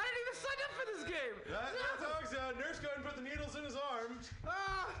 I didn't even sign up for this game! That's how it's nurse go and put the needles in his arm.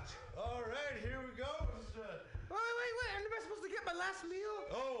 All right, here we go. Wait, am I supposed to get my last meal?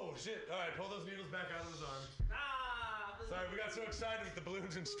 Oh, shit. All right, pull those needles back out of his arm. Sorry, we got so excited with the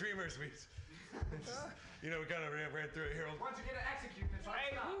balloons and streamers. We kind of ran through it here. Once you get to execute this,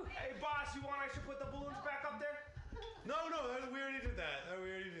 Hey, boss, you want I should put the balloons back up there? No, we already did that.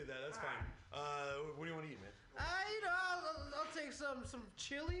 That's fine. What do you want to eat, man? I'll take some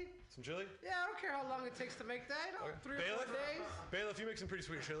chili. Some chili? Yeah, I don't care how long it takes to make that. 3 or 4 days. Bailiff, you make some pretty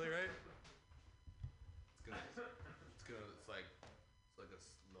sweet chili, right? It's like a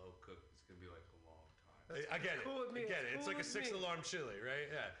slow cook. It's gonna be like a long time. I get it. Cool with me. I get it. It's like a Cool with 6-alarm chili, right?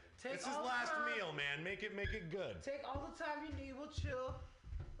 Yeah. Take It's his all the last time. meal, man. Make it good. Take all the time you need. We'll chill.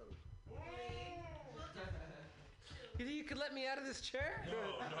 You think you could let me out of this chair?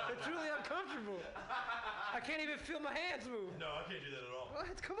 No. It's really uncomfortable. I can't even feel my hands move. No, I can't do that at all.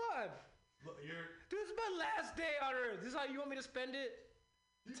 What? Come on. Look, Dude, this is my last day on Earth. This is how you want me to spend it?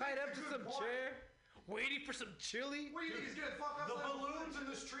 Tied up to some chair? Waiting for some chili? What do you think he's gonna fuck up? The balloons and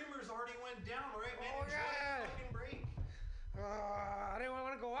the streamers already went down, all right, man? Oh, Enjoy yeah. the fucking break. I didn't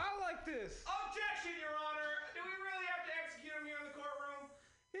want to go out like this. Objection, Your Honor. Do we really have to execute him here in the courtroom?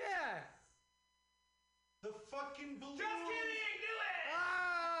 Yeah. The fucking balloons. Just kidding. Do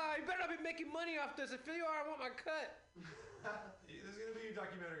it. You better not be making money off this. If you are, I want my cut. There's gonna be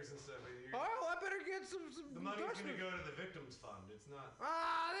documentaries and stuff. Oh, I better get some The money's gonna endorsements. go to the victims fund. It's not.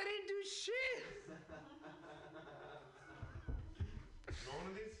 They didn't do shit. You want one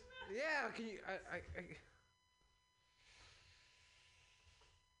of these? Yeah, can you?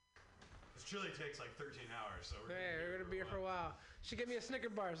 This chili takes like 13 hours, so We're gonna be here for a while. She get me a Snicker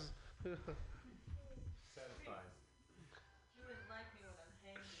bars. satisfied. You wouldn't like me when I'm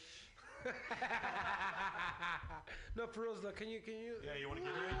hangry. No, for reals though. Can you? Yeah, you want a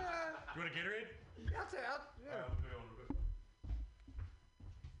Gatorade? You want a Gatorade? Yeah, I'll take. Yeah. Alright, I'll put it on real quick.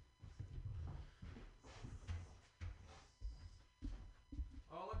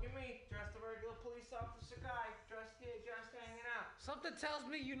 Oh, look at me, dressed a regular police officer guy, just hanging out. Something tells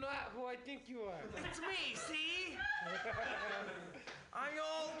me you're not who I think you are. It's me, see? I'm your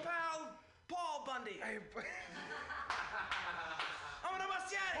old pal, Paul Bundy. I'm gonna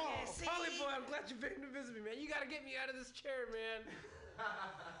bust you out of here, see? Polly boy, I'm glad you came to visit me, man. You gotta get me out of this chair, man.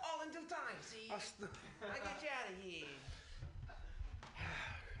 All in due time, see? I'll get you out of here.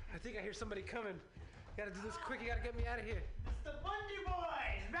 I think I hear somebody coming. Gotta do this quick. You gotta get me out of here. It's the Bundy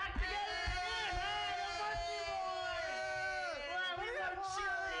boys back together again. Hey, the Bundy boys. What about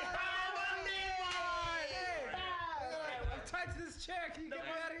chili? Bundy boys. I'm tied to this chair. Can you get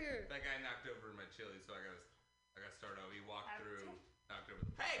me out of here? That guy knocked over my chili, so I gotta start over. He walked through, knocked over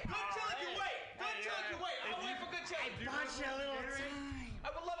the. Hey, good chili can wait. Good chili can wait. I'll wait for good chili. Do you want you a little time.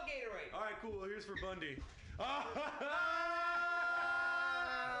 I would love a Gatorade. All right, cool. Here's for Bundy.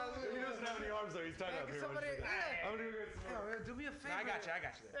 He doesn't have any arms though. He's tied up here. Somebody, I'm gonna go get some more. do me a favor. I got you.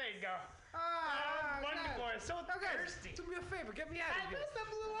 There you go. God. Bundy boys, so thirsty. Do me a favor. Get me out of here.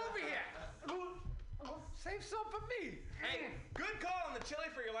 Move over here. Save some for me. Hey, good call on the chili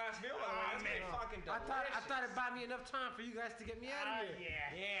for your last meal. By the way. That's pretty fucking delicious. I thought it'd buy me enough time for you guys to get me out of here.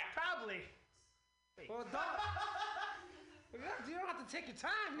 Yeah. Probably. Well, you don't have to take your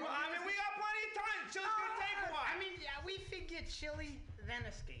time. Well, I mean, we got plenty of time. Chili's gonna take a while. I mean, yeah, we figured chili, then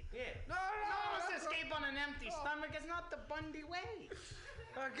escape. Yeah. No, Let's escape on an empty stomach. It's not the Bundy way.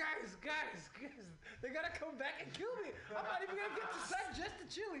 Guys, they gotta come back and kill me. I'm not even gonna get to digest the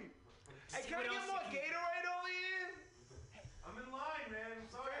chili. Hey, can I get more Gatorade over here? I'm in line, man.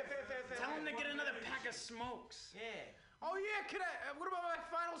 Sorry. Fair. Tell him to get another pack of smokes. Yeah. Oh yeah, can I? What about my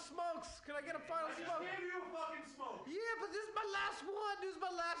final smokes? Can I get a final smoke? I gave you a fucking smoke. Yeah, but this is my last one. This is my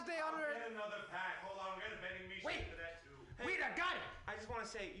last day on Earth. Get another pack. Hold on, we're gonna vending machine Wait. for that too. Wait, I got it. I just want to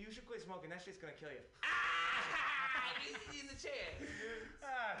say, you should quit smoking. That shit's gonna kill you. He's in the chair.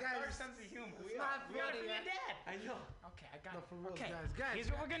 Guys, Our sense of humor. it's not We gotta funny. be a dad. I know. Okay, I got No, it. for real, okay, guys.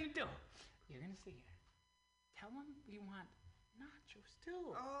 here's what we're gonna do. You're gonna sit here. Tell him you want nachos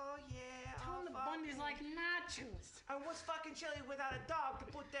too. Oh yeah. Tell him the Bundy's like nachos. And what's fucking chili without a dog to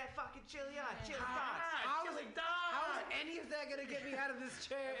put that fucking chili on? Chili dogs. Chili dog. How is any of that gonna get me out of this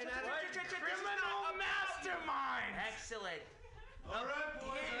chair and out of Criminal mastermind. Excellent. All right,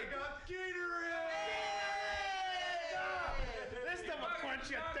 boys, I got Gatorade. This time I'll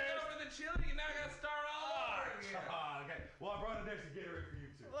quench your thirst. Over the chili, you now gotta start all over again. Okay. Well, I brought an extra Gatorade for you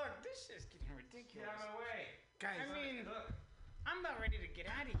too. Look, this shit's getting ridiculous. Get out of my way. guys. I mean, I'm about ready to get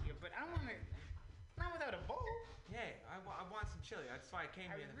out of here, but I wanna, not without a bowl. Yeah, I want some chili. That's why I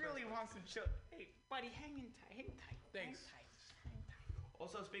came I here. in the really first want some chili. Hey, buddy, hang tight. Thanks. Hang tight.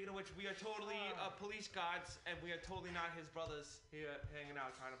 Also, speaking of which, we are totally police guards, and we are totally not his brothers here hanging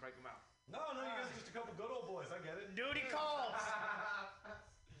out trying to break him out. No, you guys are just a couple good old boys. I get it. Duty calls.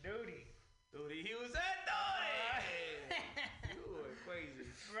 Duty. He was at Duty. You are crazy.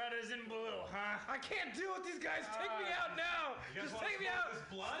 Brothers in blue, huh? I can't deal with these guys. Take me out now. You guys Just wanna take me smoke out. this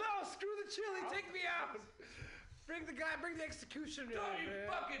blunt? No, screw the chili. Take me out. Bring the executioner. Don't you man.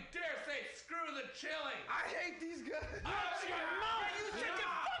 fucking dare say screw the chili! I hate these guys. Shut your mouth! You shut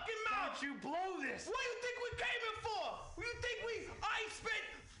your fucking mouth! Don't you blow this? What do you think we came here for? You think I spent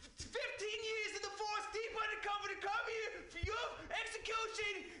 15 years in the forest deep undercover to come here for your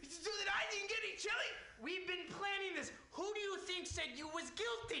execution so that I didn't get any chili? We've been planning this. Who do you think said you was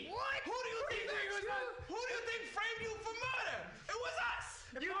guilty? What? Who do you think framed you for murder? It was us.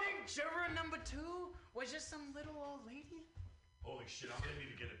 You think juror number 2 was just some little old lady? Holy shit, I'm gonna need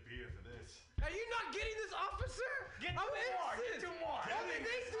to get a beer for this. Are you not getting this, officer? Get I'm two more. I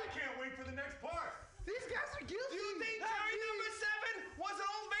can't wait for the next part. These guys are guilty. Do you think jury number 7 was an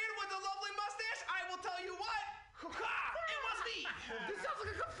old man with a lovely mustache? I will tell you what. It was me. This sounds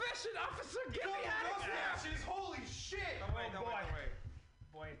like a confession, officer. Get me out of here. Mustaches, holy shit. Don't wait.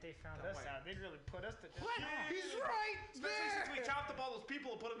 Boy, if they found us out, they'd really put us to death. What? He's right Especially there. since we chopped up all those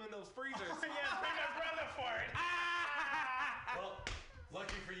people and put them in those freezers. Yeah, bring us brother for it. Well,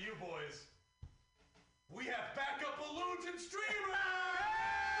 lucky for you boys, we have backup balloons and streamers!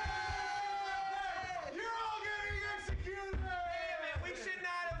 You're all getting executed! Hey, man, we should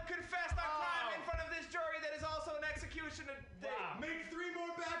not have confessed our crime in front of this jury that is also an executioner thing. Wow. Make 3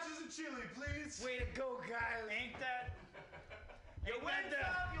 more batches of chili, please. Way to go, guys. Ain't that? You win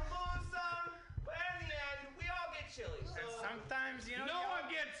some, you lose some, but in the end, we all get chili. So Sometimes, you know. No one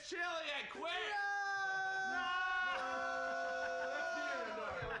gets chili, I quit!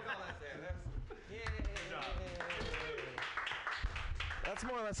 That's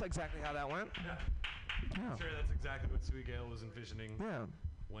more or less exactly how that went. Yeah. Sure, that's exactly what Sweet Gale was envisioning Yeah.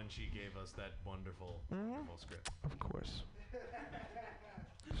 when she gave us that wonderful, wonderful script. Of course.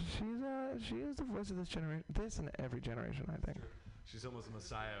 She is the voice of this generation. This and every generation, I think. She's almost a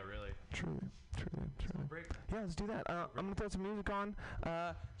messiah, really. Truly. Break. Yeah, let's do that. I'm gonna throw some music on.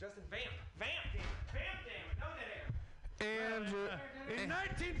 Justin, vamp, damn it, know that air. And In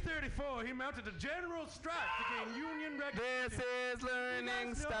 1934, he mounted a general strike to gain Union recognition. this is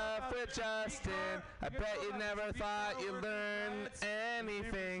learning stuff with Justin. I bet you never thought you'd learn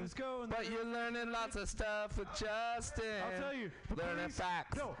anything, but you're learning lots of stuff with Justin. I'll tell you. the Learning police-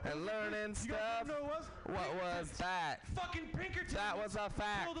 facts No, and learning you guys stuff. know what it was? What was that? Fucking Pinkerton. That was a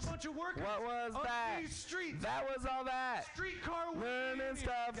fact. Killed a bunch of workers What was on that? these streets. That was all that. Streetcar Learning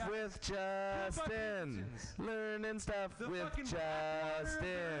stuff with Justin. Learning stuff with Early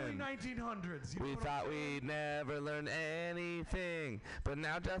Justin. 1900s. You We know what thought I'm saying? we'd never learn anything, but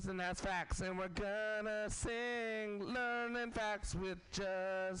now Justin has facts, and we're gonna sing Learning Facts with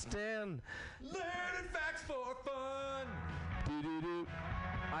Justin. Learning facts for fun. Doo-doo-doo.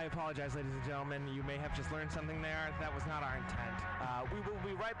 I I apologize, ladies and gentlemen. You may have just learned something there. That was not our intent. We will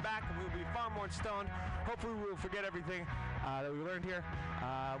be right back, and we will be far more stoned. Hopefully, we will forget everything that we learned here.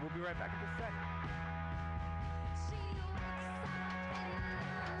 We'll be right back in just a sec.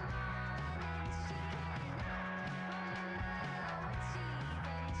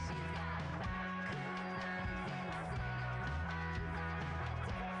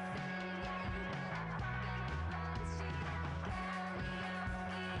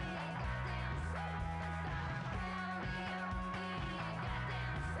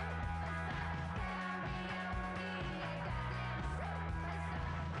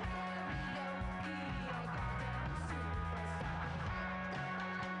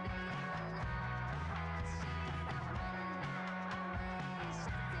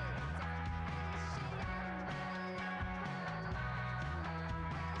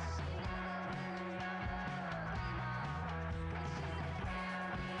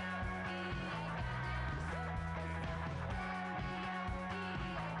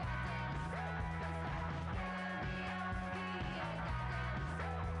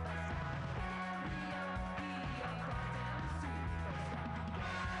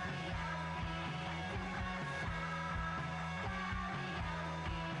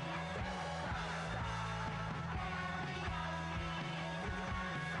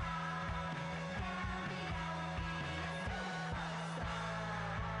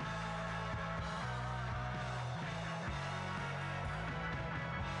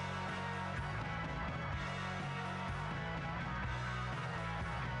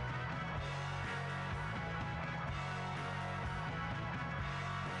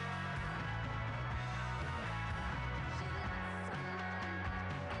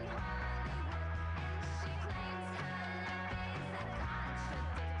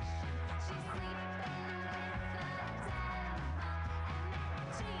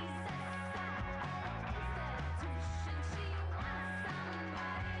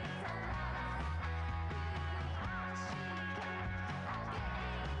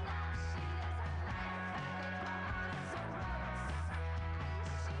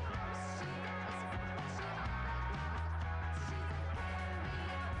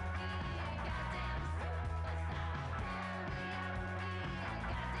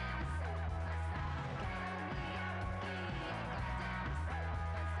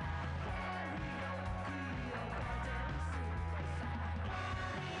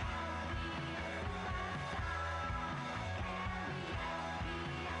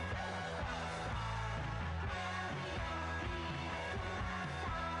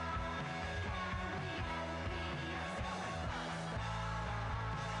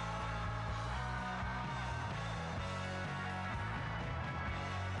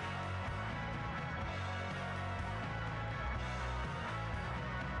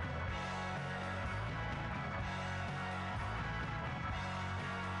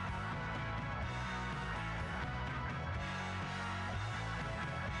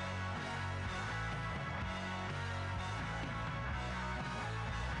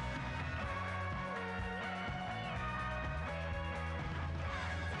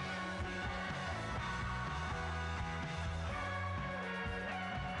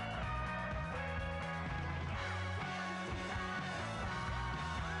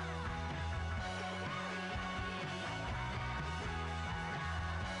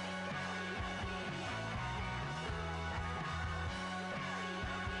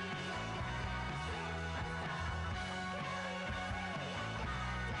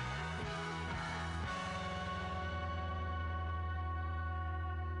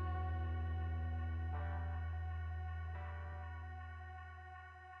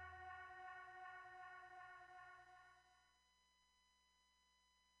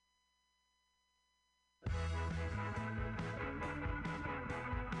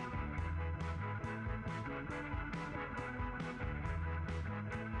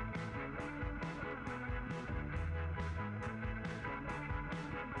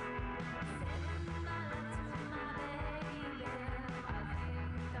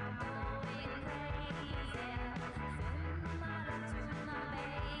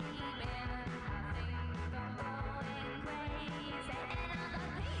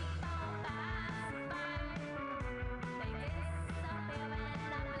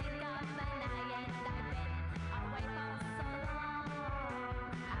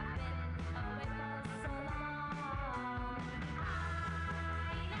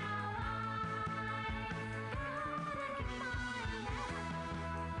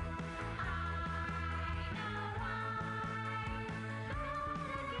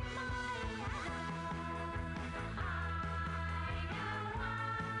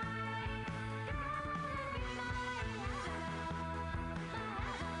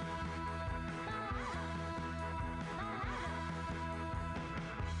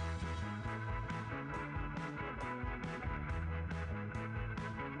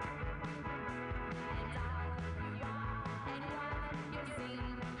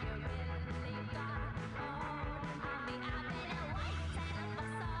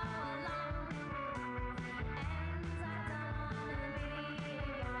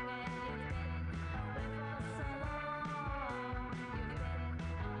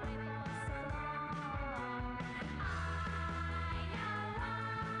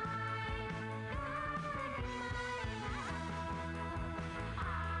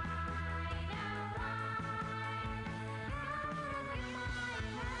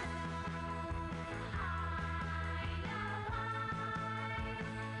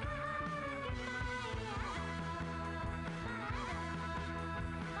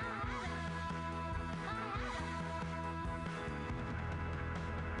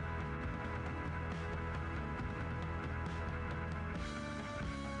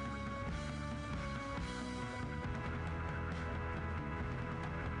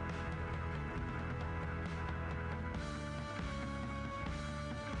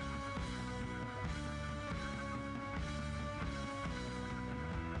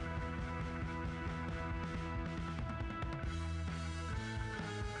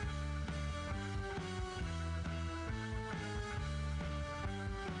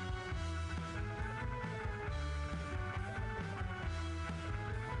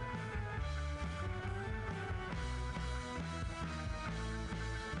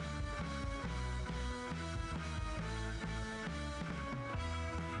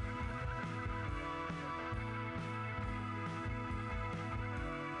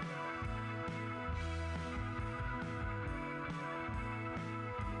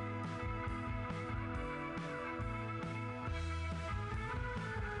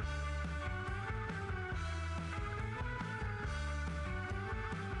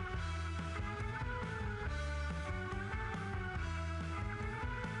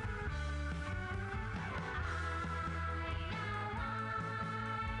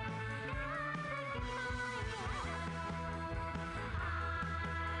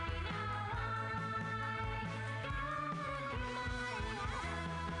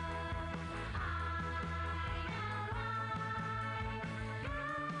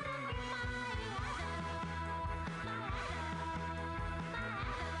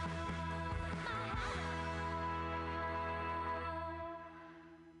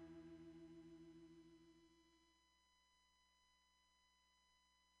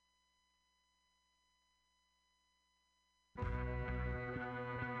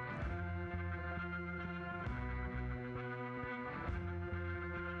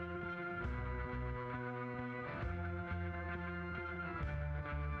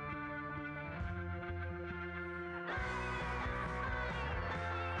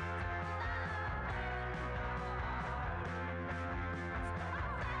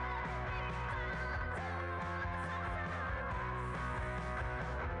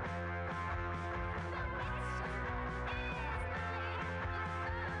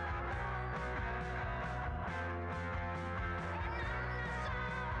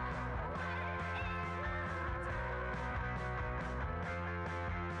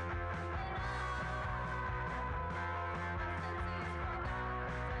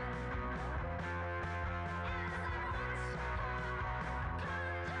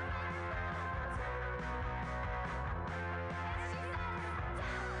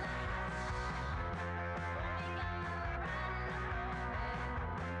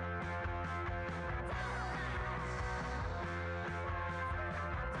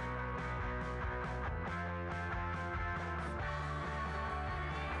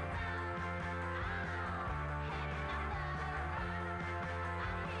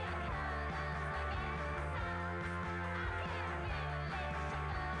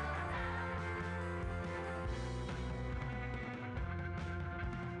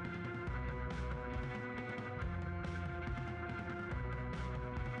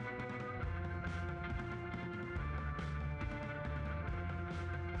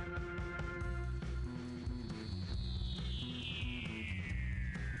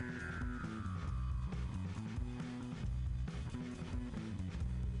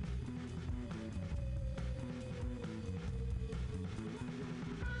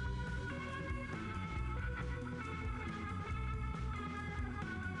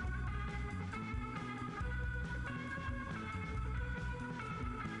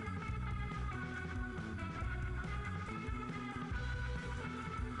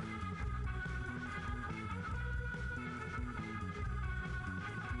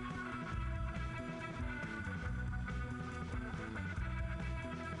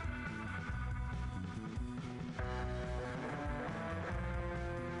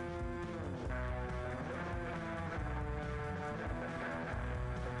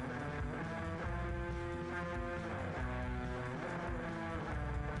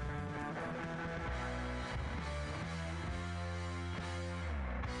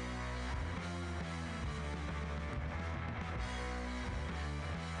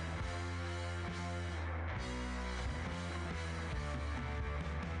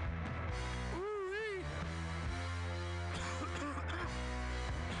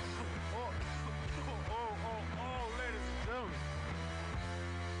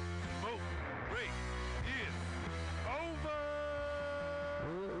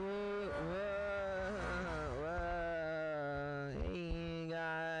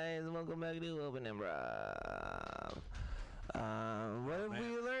 do open improv. What have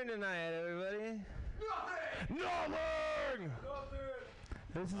we learned tonight, everybody? Nothing!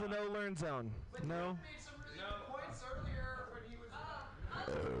 This is a no-learn zone. But no? You made some really good points earlier when he was...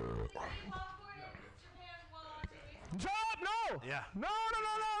 Stop! No! Yeah. No!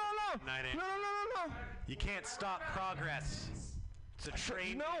 Night in. No! You can't stop progress. It's a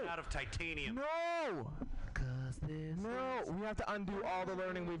train made out of titanium. No! No, we have to undo all the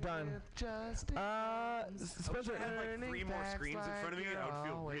learning we've done. Spencer, I had like 3 more screens in front of me, I would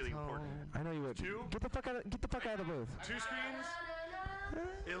feel really important. I know you would. 2? Get the fuck out of the booth. 2 screens?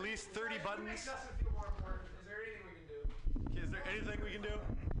 At least 30 buttons? Makes us feel more important. Is there anything we can do? Okay, is there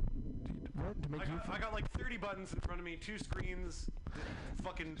anything we can do? What? To make I got like 30 buttons in front of me, 2 screens,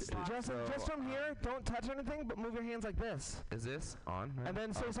 fucking Justin, just from here, don't touch anything, but move your hands like this. Is this on? And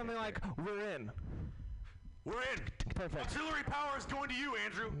then say something like, "We're in." We're in. Perfect. Auxiliary power is going to you,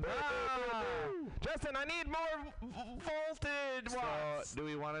 Andrew. Justin, I need more voltage. So, do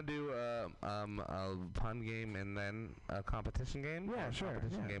we want to do a pun game and then a competition game? Yeah, or sure.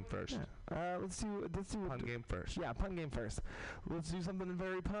 Competition game first. Yeah. Let's do pun game first. Yeah, pun game first. Let's do something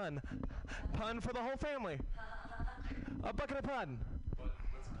very pun. Pun for the whole family. A bucket of pun. What's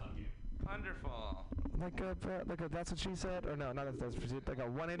a pun game? Wonderful. Like a that's what she said, or no, not that's what she said. Like a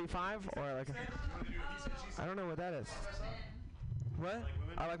 185, or like a, I don't know what that is. What?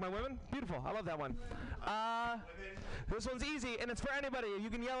 I like my women. Beautiful. I love that one. This one's easy, and it's for anybody. You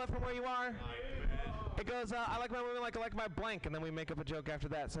can yell it from where you are. It goes, I like my women like I like my blank, and then we make up a joke after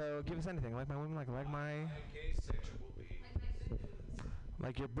that. So give us anything. I like my women like I like my.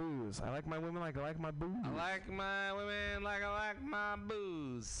 Like your booze. I like my women like I like my booze. I like my women like I like my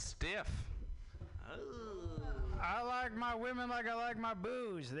booze. Stiff. I like my women like I like my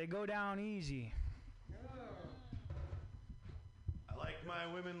booze. They go down easy. I like my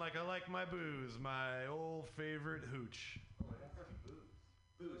women like I like my booze. My old favorite hooch.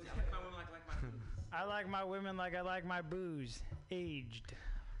 I like my women like I like my booze. Aged.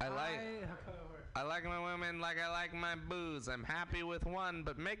 I like my women like I like my booze. I'm happy with one,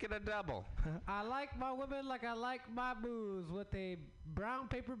 but make it a double. I like my women like I like my booze with a brown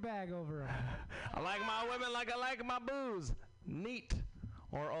paper bag over them. I like my women like I like my booze. Neat.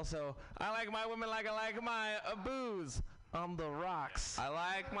 Or also, I like my women like I like my booze on the rocks. I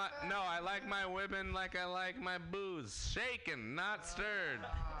like my women like I like my booze. Shaken, not stirred.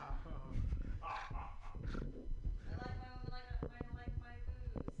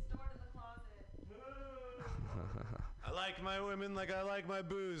 I like my women like I like my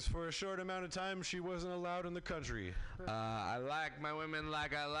booze. For a short amount of time, she wasn't allowed in the country. I like my women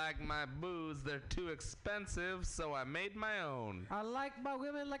like I like my booze. They're too expensive, so I made my own. I like my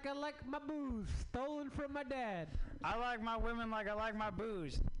women like I like my booze, stolen from my dad. I like my women like I like my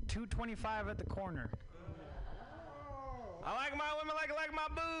booze. $2.25 at the corner. I like my women like I like my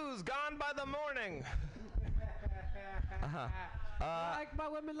booze, gone by the morning. I like my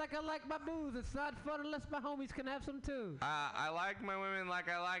women like I like my booze. It's not fun unless my homies can have some too. I like my women like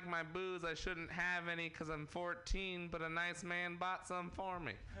I like my booze. I shouldn't have any because I'm 14, but a nice man bought some for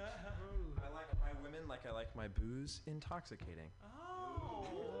me. I like my women like I like my booze. Intoxicating.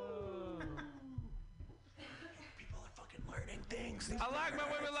 People are fucking learning things. I like my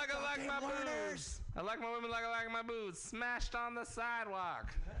women like I like my booze. I like my women like I like my booze. Smashed on the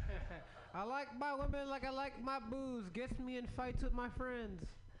sidewalk. I like my women like I like my booze. Gets me in fights with my friends.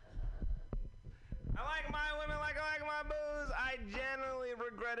 I like my women like I like my booze. I generally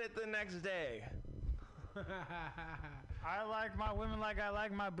regret it the next day. I like my women like I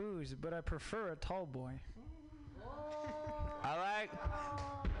like my booze, but I prefer a tall boy. I like.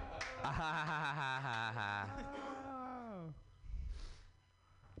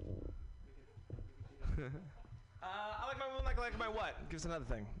 I like my women like I like my what? Give us another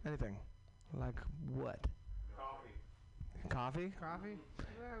thing. Anything. Like what? Coffee? Coffee?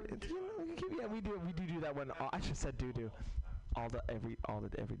 Yeah, we do that one. I just said do every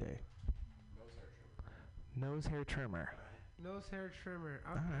day. Nose hair trimmer. Nose hair trimmer.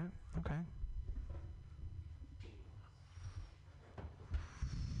 Okay. All right. Okay.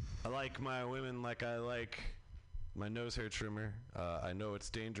 I like my women like I like my nose hair trimmer. I know it's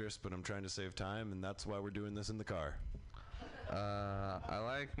dangerous, but I'm trying to save time, and that's why we're doing this in the car. I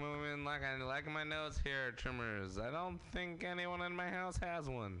like my women like I like my nose hair trimmers. I don't think anyone in my house has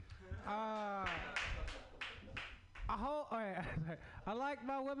one. I like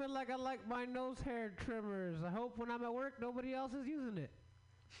my women like I like my nose hair trimmers. I hope when I'm at work nobody else is using it.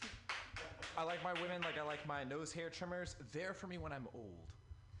 I like my women like I like my nose hair trimmers. They're for me when I'm old.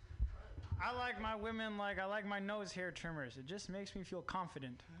 I like my women like I like my nose hair trimmers. It just makes me feel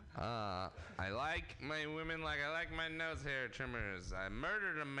confident. I like my women like I like my nose hair trimmers. I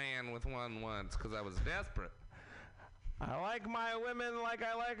murdered a man with one once because I was desperate. I like my women like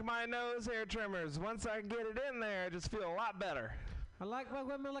I like my nose hair trimmers. Once I get it in there, I just feel a lot better. I like my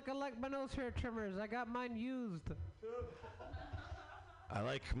women like I like my nose hair trimmers. I got mine used. I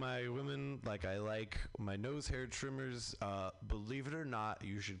like my women like I like my nose hair trimmers. Believe it or not,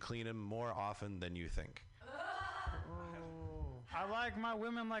 you should clean them more often than you think. I like my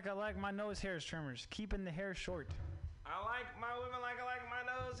women like I like my nose hair trimmers, keeping the hair short. I like my women like I like my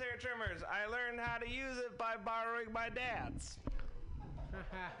nose hair trimmers. I learned how to use it by borrowing my dad's.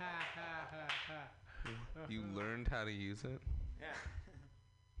 You learned how to use it? Yeah.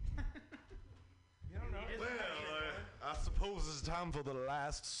 You don't know. Well, I suppose it's time for the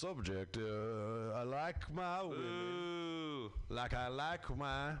last subject. I like my women like I like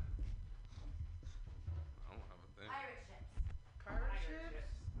my...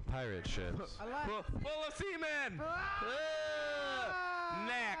 Pirate ships. Full of seamen!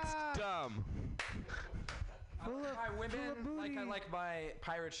 Next, dumb. I like my women like I like my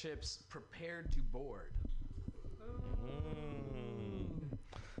pirate ships prepared to board.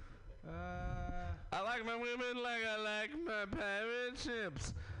 I like my women like I like my pirate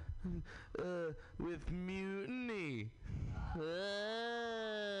ships. With mutiny.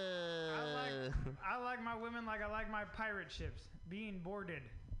 I like my women like I like my pirate ships, being boarded.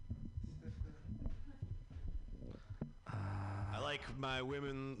 I like my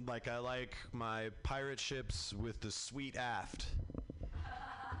women like I like my pirate ships with the sweet aft.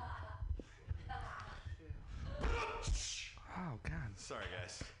 Oh, God. Sorry,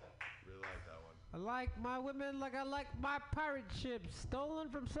 guys. Really like that one. I like my women like I like my pirate ships stolen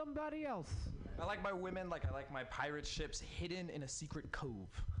from somebody else. I like my women like I like my pirate ships hidden in a secret cove.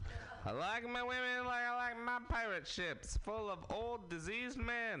 I like my women like I like my pirate ships full of old diseased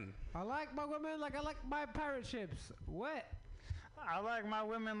men. I like my women like I like my pirate ships wet. I like my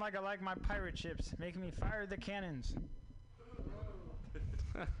women like I like my pirate ships, making me fire the cannons.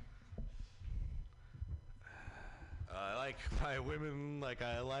 I like my women like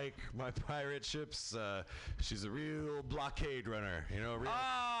I like my pirate ships. She's a real blockade runner, you know.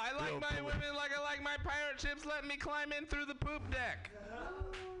 I like my women like I like my pirate ships. Let me climb in through the poop deck.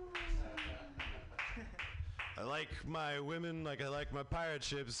 I like my women like I like my pirate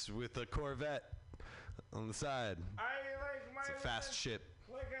ships with a Corvette on the side. I like my It's a fast ship.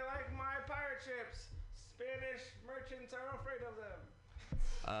 like I like my pirate ships. Spanish merchants are afraid of them.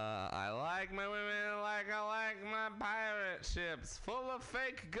 I like my women like I like my pirate ships full of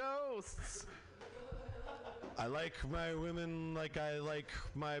fake ghosts. I like my women like I like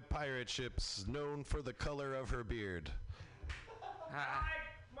my pirate ships, known for the color of her beard. I like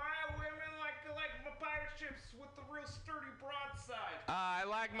my women like I like my pirate ships with the real sturdy broadside. I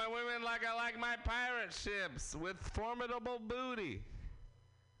like my women like I like my pirate ships with formidable booty.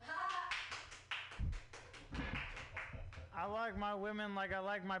 I like my women like I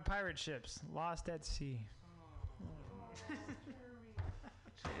like my pirate ships, lost at sea.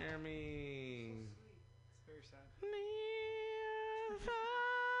 Jeremy. It's very sad.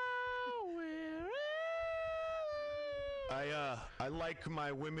 I like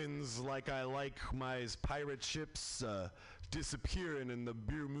my women's like I like my pirate ships disappearing in the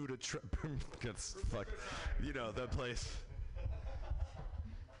Bermuda that's fuck, you know that place.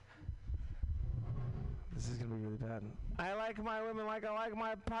 This is gonna be really bad. I like my women like I like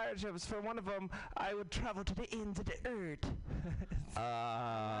my pirate ships. For one of them, I would travel to the ends of the earth.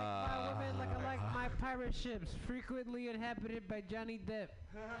 I like my women like I like my pirate ships, frequently inhabited by Johnny Depp.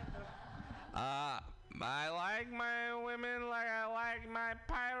 I like my women like I like my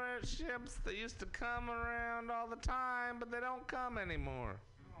pirate ships that used to come around all the time, but they don't come anymore.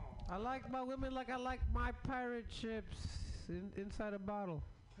 I like my women like I like my pirate ships inside a bottle.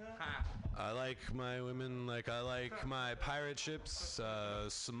 I like my women like I like my pirate ships,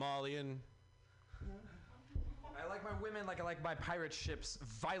 Somalian. I like my women like I like my pirate ships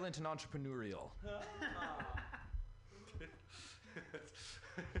violent and entrepreneurial.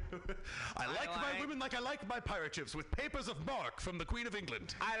 I like my women like I like my pirate ships with papers of marque from the Queen of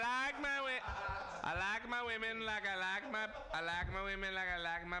England. I like my women like I like my women like I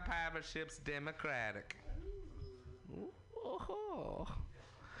like my pirate ships democratic. Oh.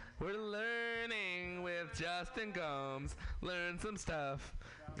 We're learning with Justin Gomes. Learn some stuff.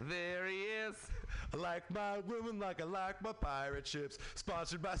 There he is. I like my women like I like my pirate ships.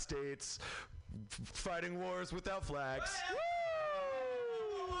 Sponsored by states. Fighting wars without flags.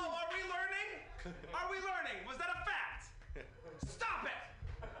 Whoa, are we learning? Are we learning? Was that a fact? Stop it!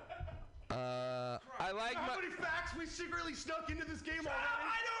 I like How many facts we secretly snuck into this game already?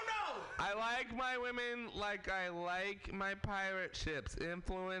 I don't know. I like my women like I like my pirate ships,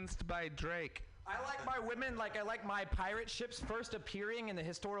 influenced by Drake. I like my women like I like my pirate ships first appearing in the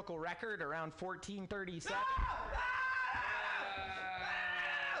historical record around 1437.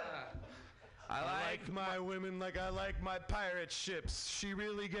 I like my women like I like my pirate ships. She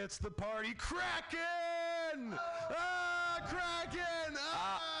really gets the party cracking. Kraken!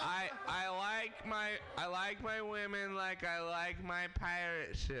 I like my women like I like my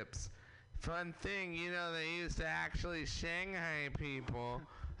pirate ships. Fun thing, you know, they used to actually Shanghai people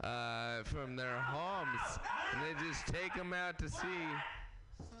from their homes, and they just take them out to sea.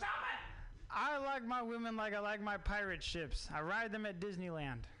 Stop it! I like my women like I like my pirate ships. I ride them at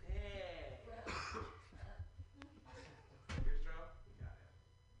Disneyland.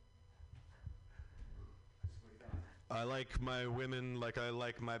 I like my women like I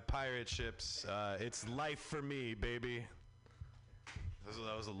like my pirate ships. It's life for me, baby.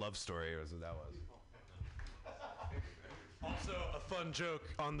 That was a love story, or that was. Also, a fun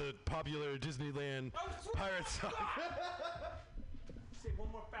joke on the popular Disneyland pirate song. Say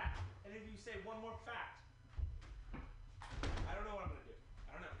one more fact. And if you say one more fact, I don't know what I'm gonna do.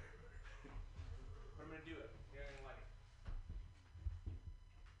 I don't know. But I'm gonna do it. You're gonna like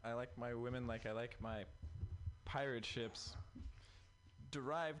it. I like my women like I like my pirate ships,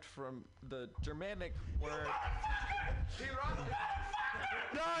 derived from the Germanic word. He wrong.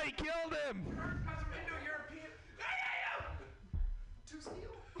 No, he killed him. Indo-European. To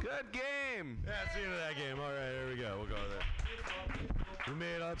steal. Good game. Yeah, that's the end of that game. All right, here we go. We'll go there. We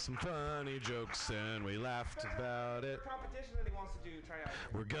made up some funny jokes and we laughed about it. Competition that he wants to do. Try out.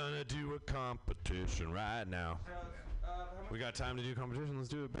 We're gonna do a competition right now. We got time to do competition. Let's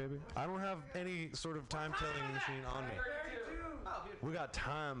do it, baby. I don't have any sort of time telling machine on me. We got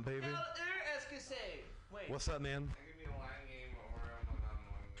time, baby. Wait. What's up, man? Give me a line game or a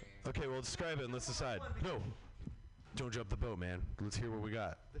one-on-one game. Okay, well, describe it and let's decide. No, don't jump the boat, man. Let's hear what we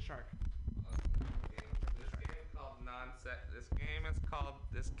got. The shark.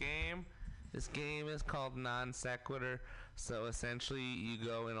 This game is called non sequitur. So essentially, you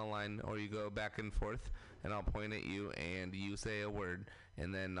go in a line or you go back and forth, and I'll point at you, and you say a word,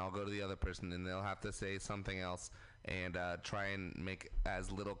 and then I'll go to the other person, and they'll have to say something else, and try and make as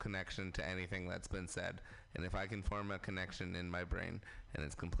little connection to anything that's been said. And if I can form a connection in my brain, and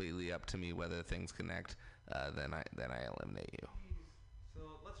it's completely up to me whether things connect, then I eliminate you. So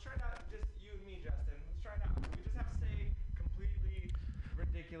let's try it out. Just you and me, Justin. Let's try it out. We just have to say completely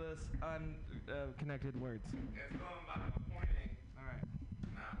ridiculous, unconnected words. It's going by pointing. All right.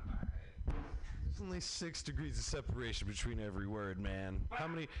 Not by. There's only 6 degrees of separation between every word, man. How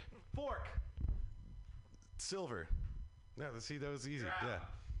many? Fork. Silver. Yeah, see, that was easy. Yeah.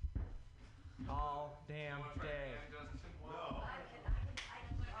 All damn day. No.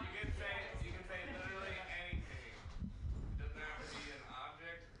 You can say literally anything. It doesn't have to be an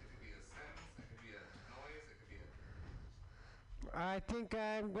object. It could be a sentence. It could be a noise. It could be a. I think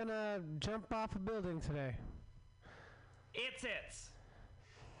I'm gonna jump off a building today. It's.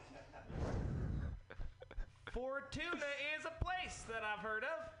 Fortuna is a place that I've heard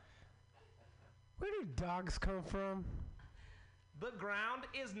of. Where do dogs come from? The ground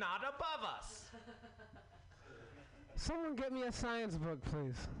is not above us. Someone get me a science book,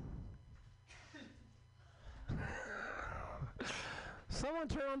 please. Someone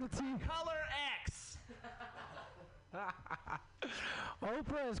turn on the TV. Color X.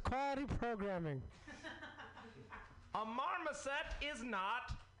 Oprah is quality programming. A marmoset is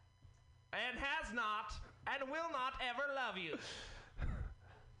not, and has not, and will not ever love you.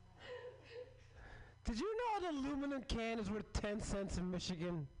 Did you know an aluminum can is worth 10 cents in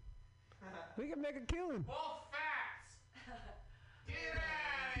Michigan? We can make a killing. Both facts. Get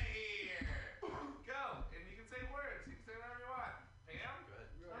out of here. Go, and you can say words. You can say whatever you want. Pam? Good.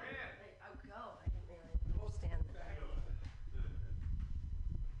 Right in. Oh, go. I didn't really understand that.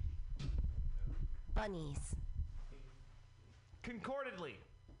 Bunnies. Concordedly.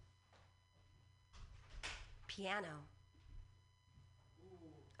 Piano.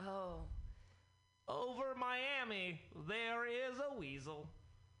 Oh. Over Miami, there is a weasel.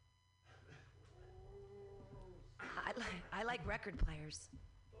 I like record players.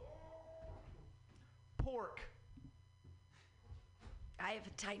 Pork. I have a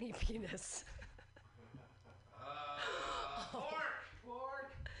tiny penis.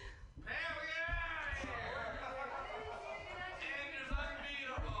 Pork. Pam, we get out of here. Andrew's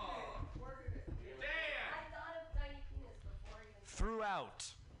unbeatable. Dan. I thought of tiny penis before you. Throughout.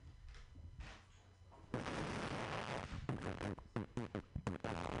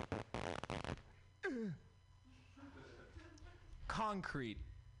 concrete.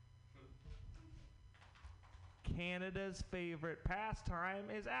 Canada's favorite pastime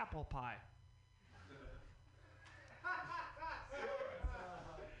is apple pie.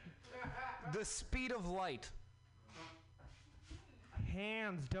 The speed of light.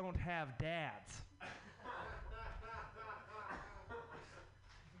 Hands don't have dads.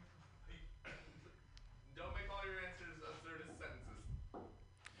 Don't make all your answers absurdist sentences.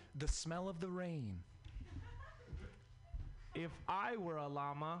 The smell of the rain. If I were a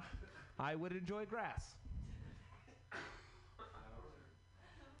llama, I would enjoy grass.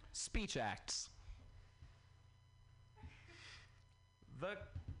 Speech acts. The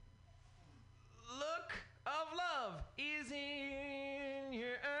look of love is in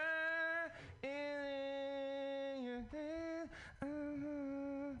your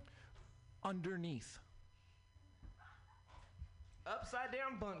Underneath. Upside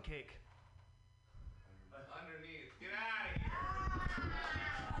down bun cake. Underneath. Get out of here.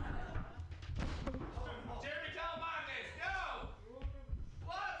 Jeremy Telemontes, go!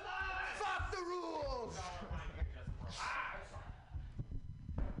 What's on? Fuck the rules!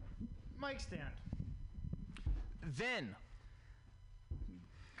 Mic stand. Then.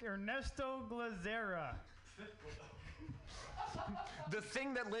 Ernesto Glazera. The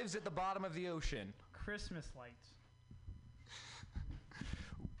thing that lives at the bottom of the ocean. Christmas lights.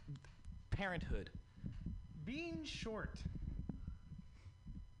 Parenthood. Being short.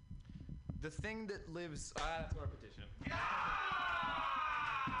 The thing that lives. That's a repetition. Let's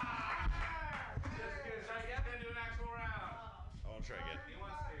get into an actual round. I want to try again. He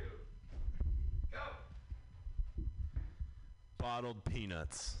wants to. Go. Bottled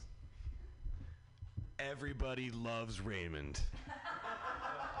peanuts. Everybody loves Raymond.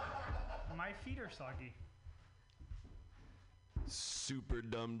 My feet are soggy. Super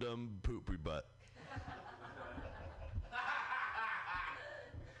dum dum poopery butt.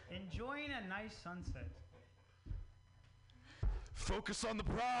 Enjoying a nice sunset. Focus on the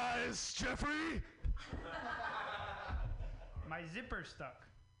prize, Jeffrey! My zipper stuck.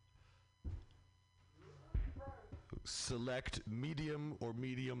 Select medium or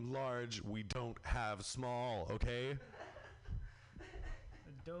medium large. We don't have small, okay?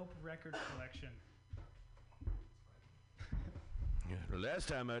 A dope record collection. Yeah, the last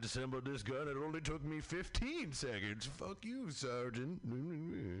time I assembled this gun, it only took me 15 seconds. Fuck you, Sergeant.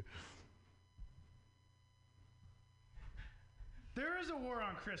 There is a war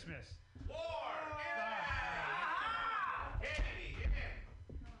on Christmas. War! Kennedy, hit him!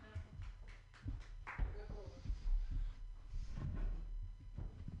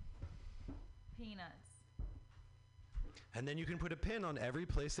 Peanuts. And then you can put a pin on every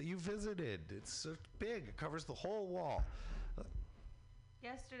place that you visited. It's so big, it covers the whole wall.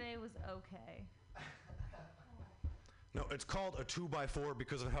 Yesterday was okay. No, it's called a 2x4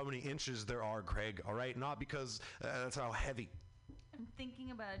 because of how many inches there are, Craig, all right? Not because that's how heavy. I'm thinking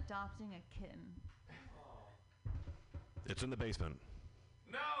about adopting a kitten. It's in the basement.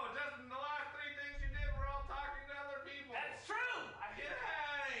 No, just in the last 3 things you did were all talking to other people. That's true! Get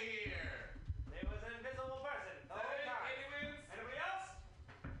out of here! There was an invisible person the whole time. Katie wins. Anybody else?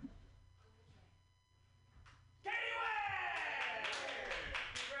 Katie wins!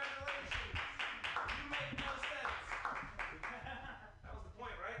 Congratulations. You make no sense. That was the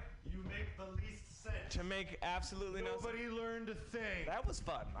point, right? You make the least sense. To make absolutely no sense. Nobody learned a thing. That was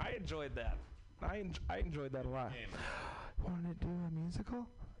fun. I enjoyed that. I enjoyed that a lot. Want to do a musical?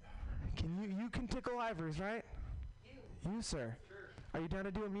 You can tickle ivories, right? You, sir. Sure. Are you down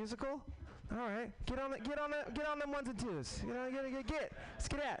to do a musical? All right. Get on them ones and twos. You know, get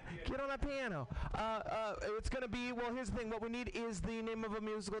on that piano. It's gonna be. Well, here's the thing. What we need is the name of a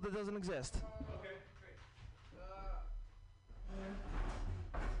musical that doesn't exist. Okay, great.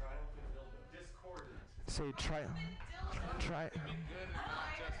 Discordant. Say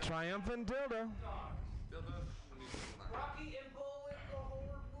triumphant dildo. Rocky and Bullwinkle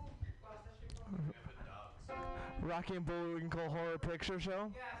horror movie. Rocky and Bullwinkle Horror Picture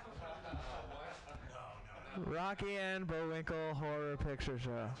Show. Rocky and Bullwinkle Horror Picture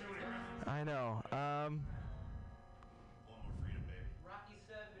Show. I know. One more freedom, baby. Rocky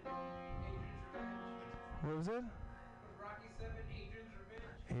 7, Adrian's Revenge. What was it? Rocky 7, Adrian's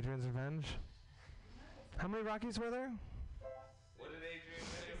Revenge. Adrian's Revenge. How many Rockies were there? What did Adrian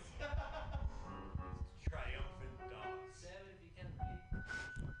do? Triumphant dogs. 7 if you can read.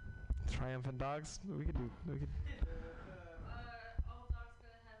 Triumphant Dogs. We could. All dogs go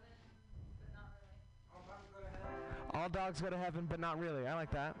to heaven, but not really. All dogs go to hell. All dogs go to heaven, but not really. I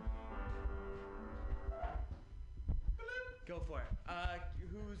like that. Go for it.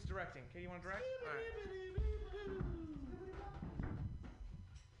 Who's directing? Katie, you want to direct? All right.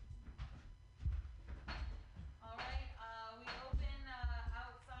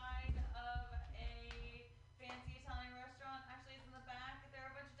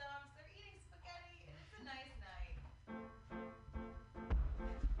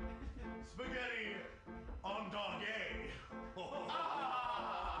 spaghetti on dog A.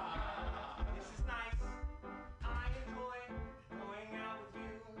 This is nice. I enjoy going out with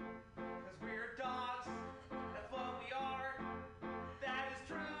you. Because we're dogs. That's what we are. That is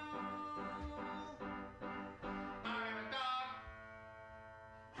true. I'm a dog.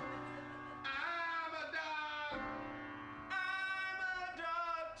 I'm a dog. I'm a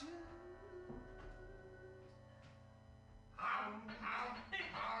dog too.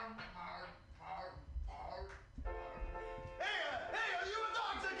 Hey, are you a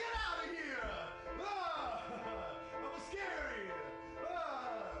dog? So get out of here! I'm scary.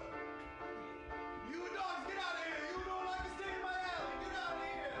 You dogs, get out of here! You don't like to stay in my alley. Get out of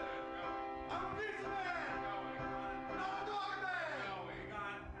here! I'm a pizza man. Not a dog man.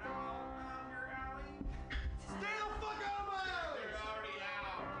 Stay the fuck out of my alley! They're already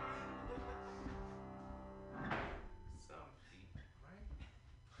out. Some people, right?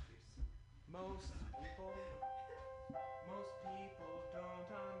 Most people don't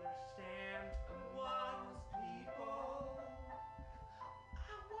understand. Most people,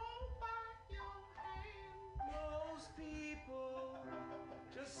 I won't bite your hand. Most people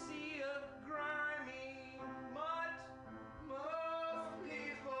just see a grimy mutt. Most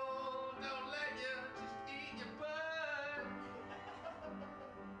people don't let you just eat your butt.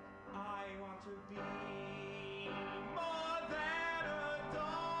 I want to be more than a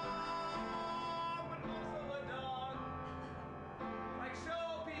dog, but also a dog. Like show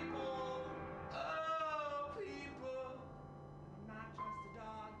people, oh people, I'm not just a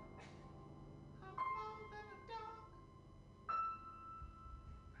dog. I'm more than a dog.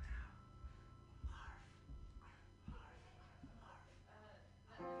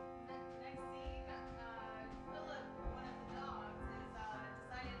 Next scene, Philip, one of the dogs, is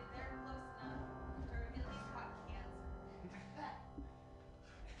decided they're close enough to at least caught cancer.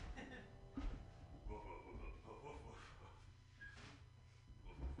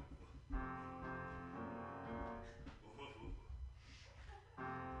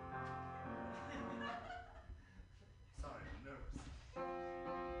 Sorry, I'm nervous.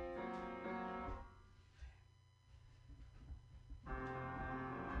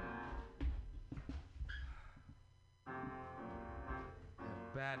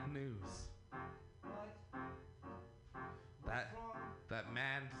 Bad news. What? That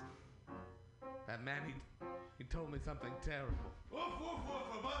man, he told me something terrible. Woof, woof,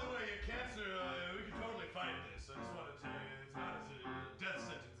 woof. By the way, cancer, we can totally fight this. I just wanted to tell you, it's not as a death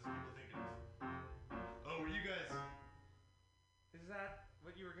sentence as people think it is. Oh, were you guys... Is that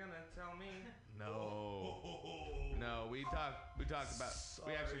what you were gonna tell me? No. No, we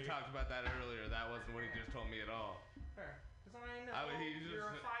actually talked about that earlier. That wasn't what he just told me at all. Fair. Because I know you're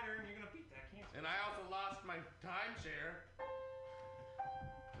a fighter and you're gonna beat that cancer. And I also lost my timeshare.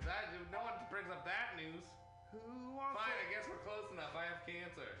 No one brings up that news. Who wants Fine, it? I guess we're close enough. I have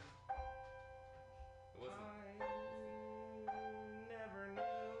cancer. It wasn't. I never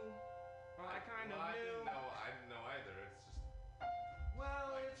knew. Well, I kind of knew. I didn't know either. It's just.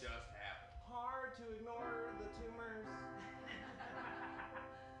 Well, It it's just happened. hard to ignore the tumors.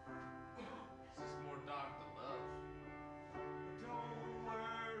 It's just more dog to love. Don't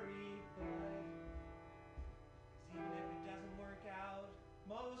worry, bud. 'Cause even if it doesn't work out,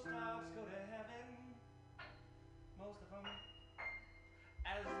 most dogs go to heaven. Most of them.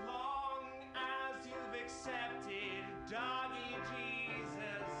 As long as you've accepted doggy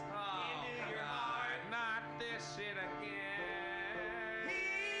Jesus into your heart. Not this shit again. He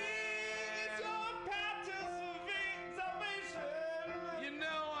is your path to salvation. You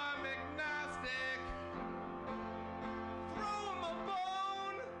know I'm agnostic. Throw him a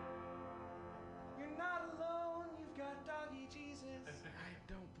bone. You're not alone. You've got doggy Jesus. I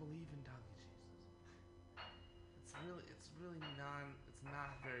don't believe in doggy Jesus. It's not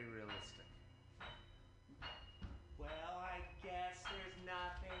very realistic. Well, I guess there's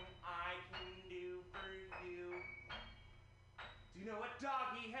nothing I can do for you. Do you know what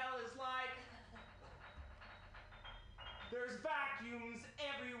doggy hell is like? There's vacuums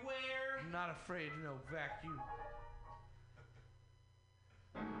everywhere. I'm not afraid of no vacuum.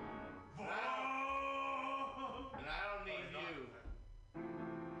 And I don't need you.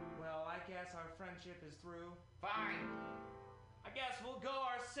 Well, I guess our friendship is through. Fine. I guess we'll go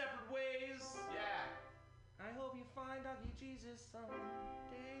our separate ways. Yeah. I hope you find doggy Jesus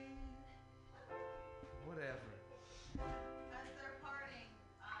someday. Whatever. As they're parting,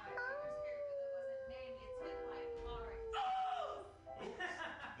 Peter's character that wasn't named gets hit by a car.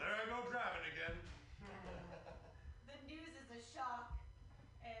 There I go driving again. The news is a shock,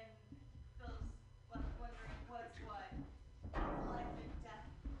 and Phil's left wondering what's what. Life and death.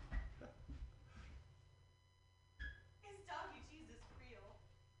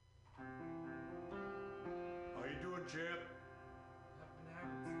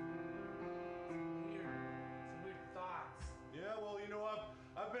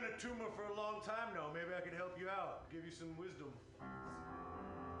 been a tumor for a long time now. Maybe I could help you out, give you some wisdom.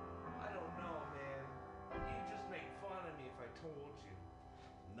 I don't know, man. You'd just make fun of me if I told you.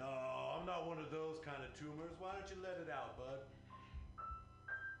 No, I'm not one of those kind of tumors. Why don't you let it out, bud?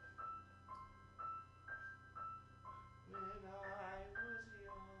 When I was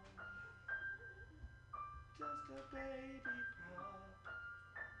young, just a baby pup,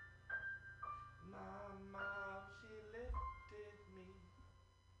 my mom, she lifted me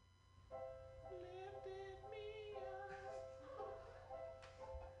up.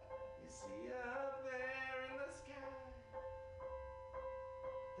 You see up there in the sky,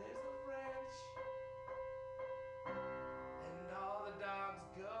 there's a ranch, and all the dogs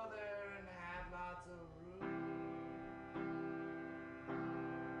go there and have lots of room.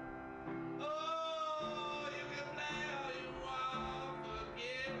 Oh, you can play all you want,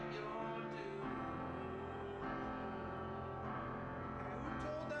 forget your doom. Who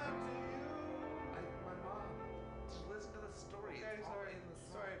told that to you? My mom. Just listen to the story. Okay, It's sorry. all in the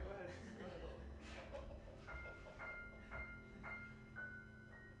song. Sorry, go ahead.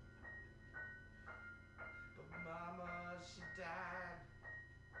 But mama, she died.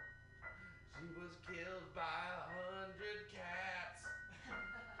 She was killed by 100 cats.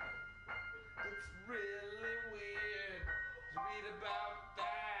 It's really weird to read about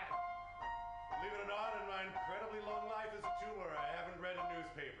that. Believe it or not, in my incredibly long life as a tumor, I haven't read a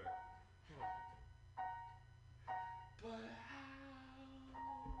newspaper. But how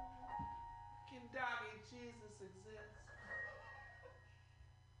can doggy Jesus exist?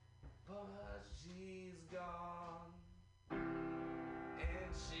 But she's gone, and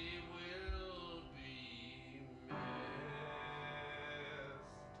she will be missed.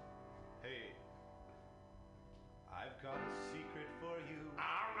 Hey, I've got a secret for you. No,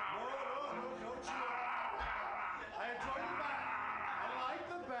 don't you. I enjoy the back. I like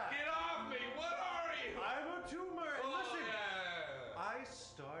the back. Get off me! What are you? I'm a tumor. And Oh, listen, yeah. I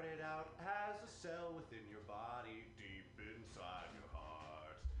started out as a cell within your body, deep inside your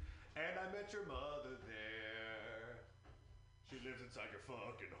heart. And I met your mother there. She lives inside your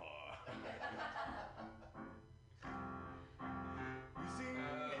fucking heart. You see?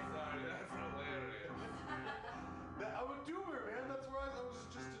 Sorry, that's hilarious. I'm a tumor, man. That's where I was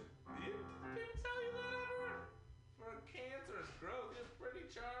just a... Didn't tell you that ever? For a cancerous growth, it's pretty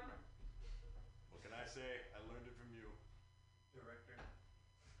charming. What can I say? I learned it from you. Director.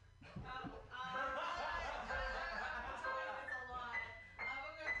 It's a lot.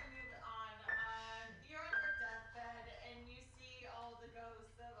 We're going to move on. You're on your deathbed and you see all the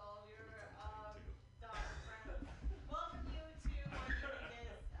ghosts of all your dog friends. Welcome you to what you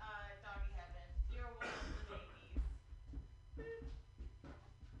think is doggy heaven. You're one of the babies.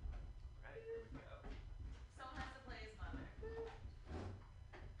 Right, here we go. Someone has to play his mother.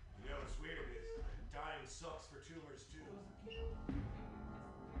 You know what's weird is dying sucks for tumors too.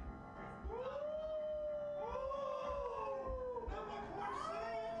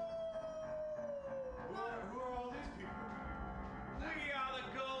 Who are all these people? We are the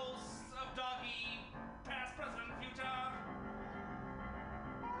ghosts of doggy, past, present, future.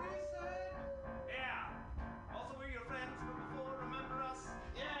 Yeah. Also, we're your friends from before. Remember us?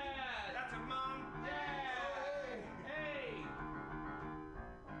 Yeah. That's your mom. Yeah. Hey.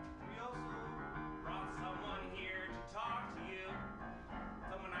 We also brought someone here to talk to you.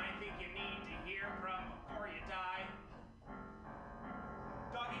 Someone I think you need to hear from before you die.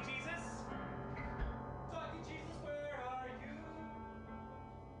 Doggy Jesus? Doggy Jesus, where are you?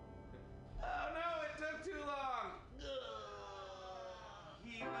 Oh no, it took too long.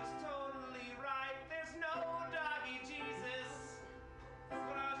 He was totally right. There's no doggy Jesus. That's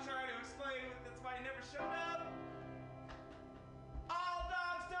what I was trying to explain. That's why he never showed up. All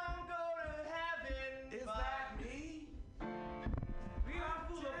dogs don't go to heaven. Is but that me? we are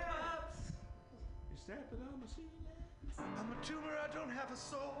full of pups. You stamping on my shoelace? I'm a tumor. I don't have a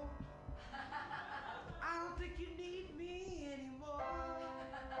soul. I don't think you need me anymore.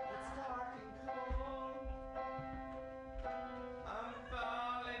 It's dark and cold. I'm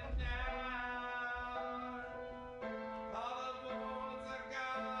falling down. All the bones are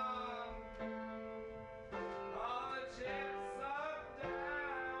gone. All the chips are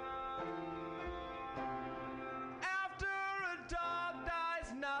down. After a dog dies,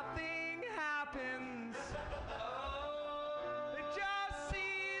 nothing happens. Oh, They just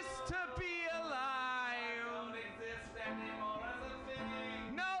cease to be alive. don't exist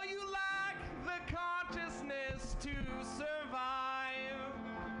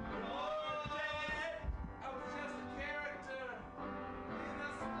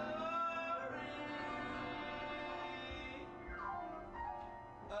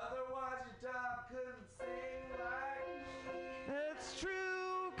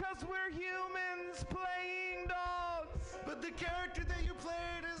dogs. We're humans playing dogs. But the character that you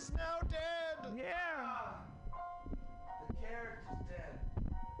played is now dead. Yeah. The character's dead.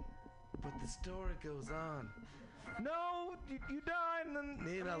 But the story goes on. No, you died and then...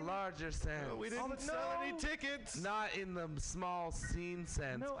 In a larger sense. We didn't sell any tickets. Not in the small scene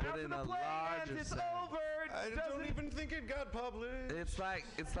sense, No, but after in the a play larger ends, it's sense. over. I don't even think it got published. It's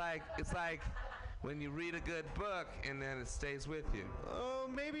like when you read a good book and then it stays with you. Oh,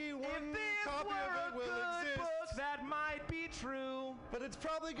 maybe one If this copy were of it a will good exist. book, that might be true. But it's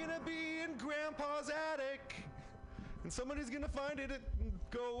probably gonna be in Grandpa's attic. And somebody's gonna find it and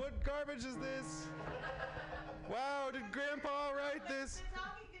go, what garbage is this? Wow, did Grandpa write this? The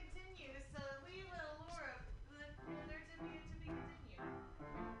talking continues, so leave it allure for there to be continued.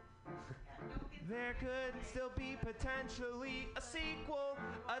 There could still be potentially a sequel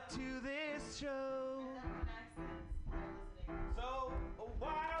to this show. So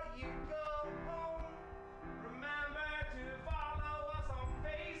while you go home, remember to follow us on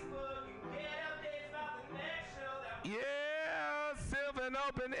Facebook and get updates about the next show that we Yeah, Sylvan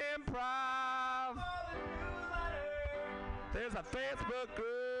Open Improv. There's a Facebook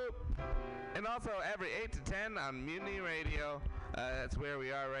group. And also every 8 to 10 on Mutiny Radio. That's where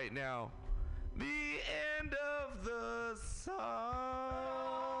we are right now. The end of the song.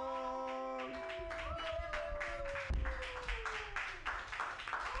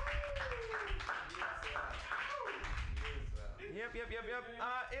 Yep.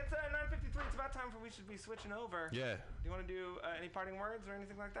 It's 9:53. It's about time we should be switching over. Yeah. Do you want to do any parting words or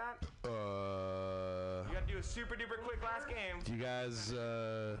anything like that? You You got to do a super duper quick last game. Do you guys,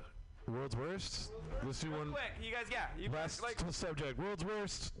 world's worst? Let's do one. Quick, you guys, yeah. You Last like subject, world's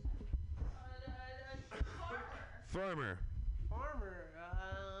worst. Farmer. It'll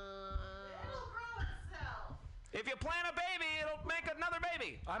grow itself. if you plant a baby, it'll make another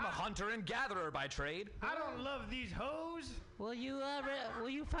baby. I'm a hunter and gatherer by trade. I don't love these hoes. Will you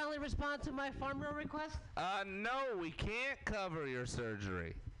finally respond to my farmer request? No, we can't cover your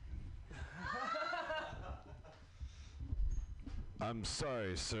surgery. I'm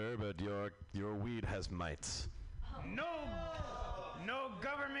sorry, sir, but your weed has mites. No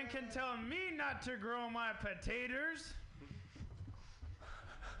government can tell me not to grow my potatoes.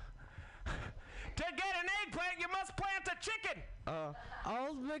 To get an eggplant, you must plant a chicken.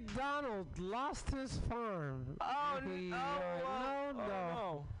 Old MacDonald lost his farm.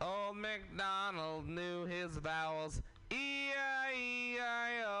 No. Old MacDonald knew his vowels. E-I-E-I-O.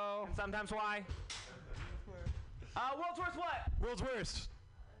 And sometimes why? World's worst what? World's worst.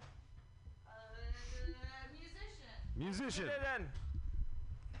 Musician. Then.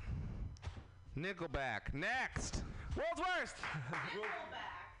 Nickelback. Next. World's worst.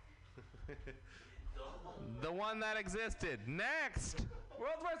 The one that existed. Next.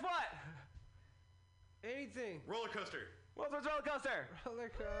 World's worst what? Anything. Roller coaster. World's worst roller coaster. Roller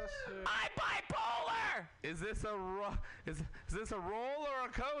coaster. I'm bipolar. Is this a roll or a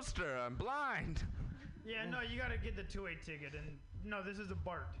coaster? I'm blind. Yeah, no, you gotta get the two-way ticket, and no, this is a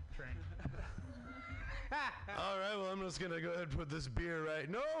BART train. All right, well, I'm just gonna go ahead and put this beer right.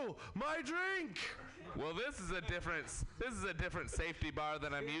 No, my drink. Well, this is a different safety bar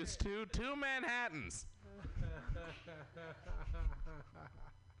than I'm used to. 2 Manhattans.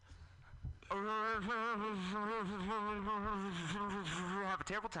 Have a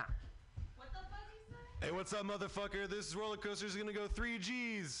terrible time. What the fuck he say? Hey, what's up, motherfucker? This roller coaster's gonna go 3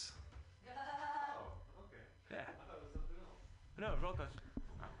 Gs. Yeah. No, roller coaster.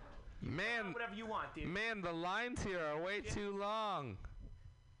 Man, whatever you want, dude. Man, the lines here are way too long.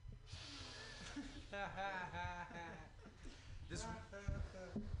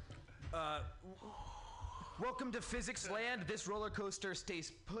 Welcome to Physics Land. This roller coaster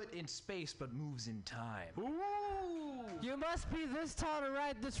stays put in space but moves in time. Ooh! You must be this tall to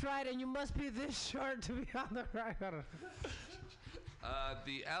ride this ride, and you must be this short to be on the ride.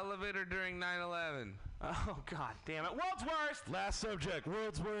 The elevator during 9/11. Oh, god damn it. World's worst! Last subject,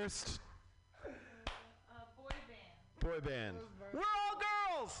 world's worst. Boy band. Boy band. We're all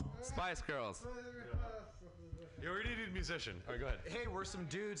girls! Spice Girls. You already did musician. All right, go ahead. Hey, we're some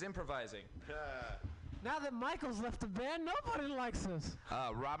dudes improvising. Now that Michael's left the band, nobody likes us.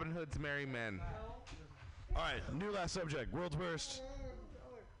 Robin Hood's Merry Men. All right, new last subject, world's worst.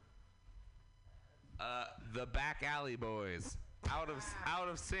 The Back Alley Boys. Out of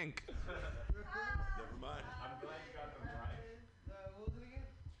sync. Never mind. I'm glad you got them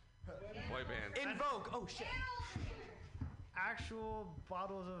right. Boy band. Invoke. Oh shit. Actual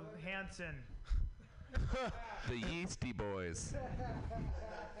bottles of Hanson. The Yeasty Boys.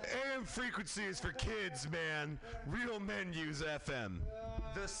 AM frequency is for kids, man. Real men use FM.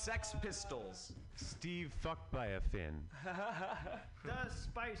 The Sex Pistols. Steve fucked by a fin. The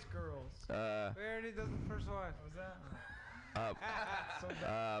Spice Girls. We already did the first one. What was that?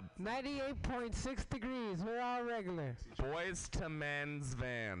 98.6 degrees. We're all regular. Boys to Men's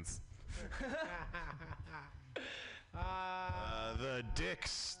Vans. The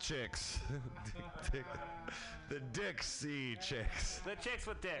Dix chicks. The Dixie chicks. The chicks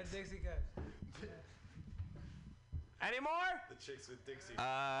with dicks. Dixie guys. Any more? The chicks with Dixie.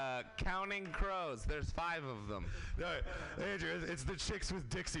 Counting Crows. There's 5 of them. No, Andrew, it's the chicks with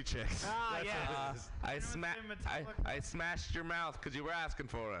Dixie chicks. Ah, yes. I smashed your mouth because you were asking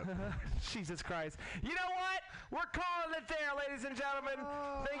for it. Jesus Christ. You know what? We're calling it there, ladies and gentlemen.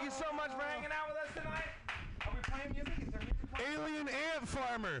 Thank you so much for hanging out with us tonight. Are we playing music? Is there music playing? Alien Ant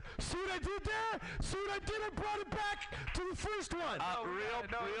Farmer. See what I did there? See what I did? I brought it back to the first one.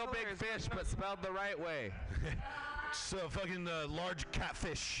 Real big fish, but spelled the right way. So fucking large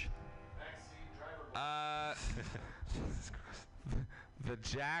catfish. The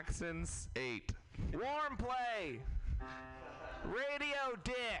Jacksons 8. Warm play. Radio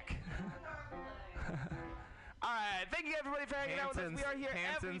Dick. All right, thank you everybody for hanging out with us. We are here every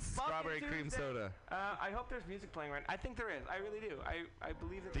Hanson's fucking strawberry cream Tuesday. soda. I hope there's music playing right. I think there is. I really do. I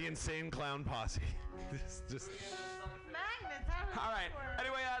believe that. The Insane Clown Posse. just. Magnets, how does All this right. work?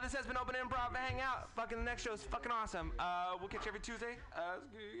 Anyway, this has been Open Improv. Hang out. Fucking the next show is fucking awesome. We'll catch you every Tuesday. Have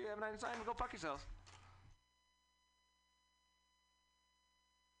a nice time and go fuck yourselves.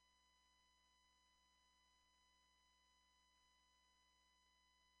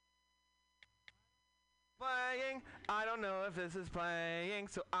 Playing. I don't know if this is playing,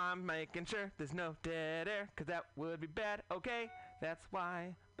 so I'm making sure there's no dead air, cause that would be bad. Okay, that's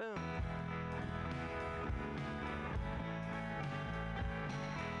why. Boom.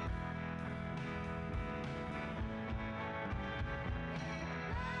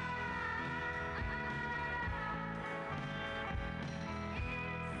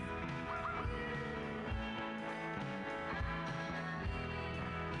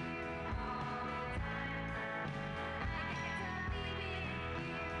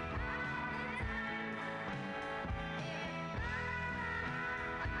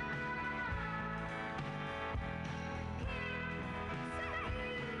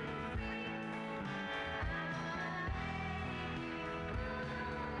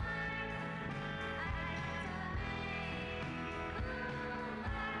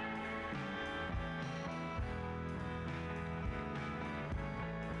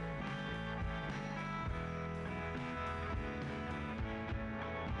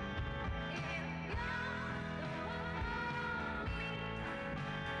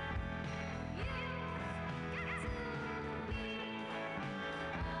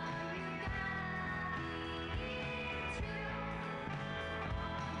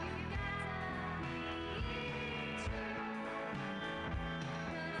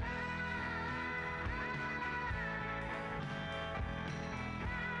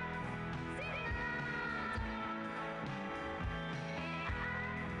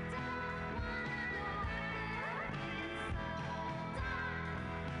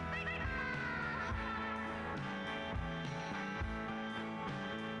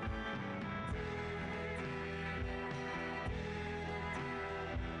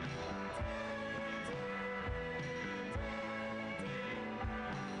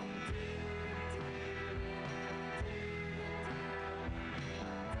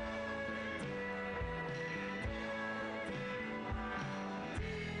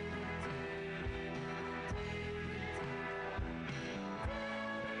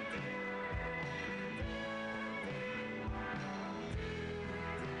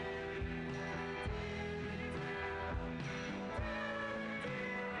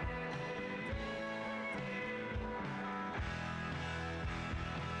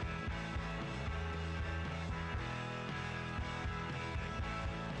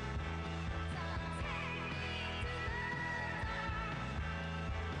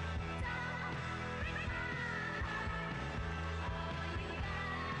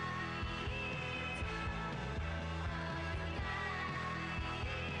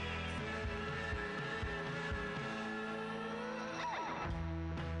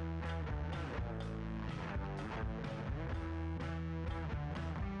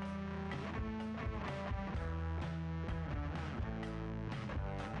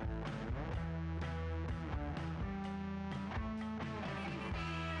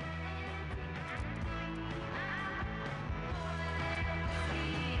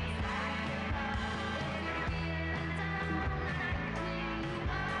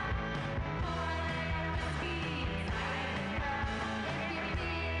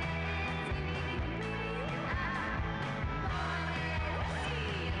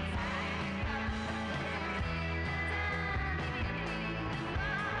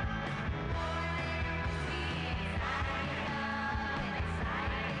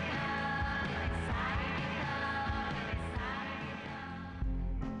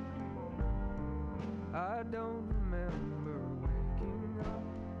 don't remember waking up.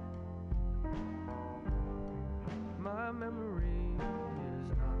 My memory is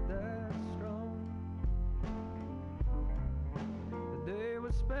not that strong. The day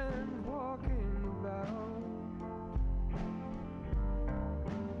was spent walking about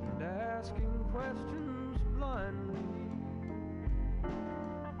and asking questions blindly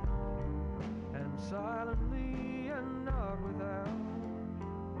and silently and not without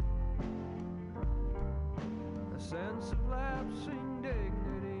a sense of lapsing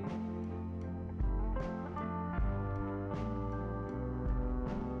dignity.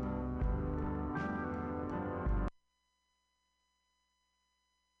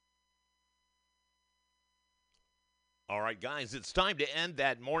 All right, guys, it's time to end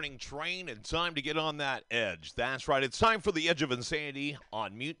that morning train and time to get on that edge. That's right. It's time for the Edge of Insanity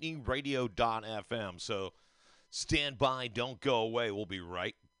on MutinyRadio.fm. So stand by. Don't go away. We'll be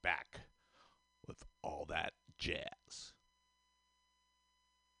right back with all that jazz.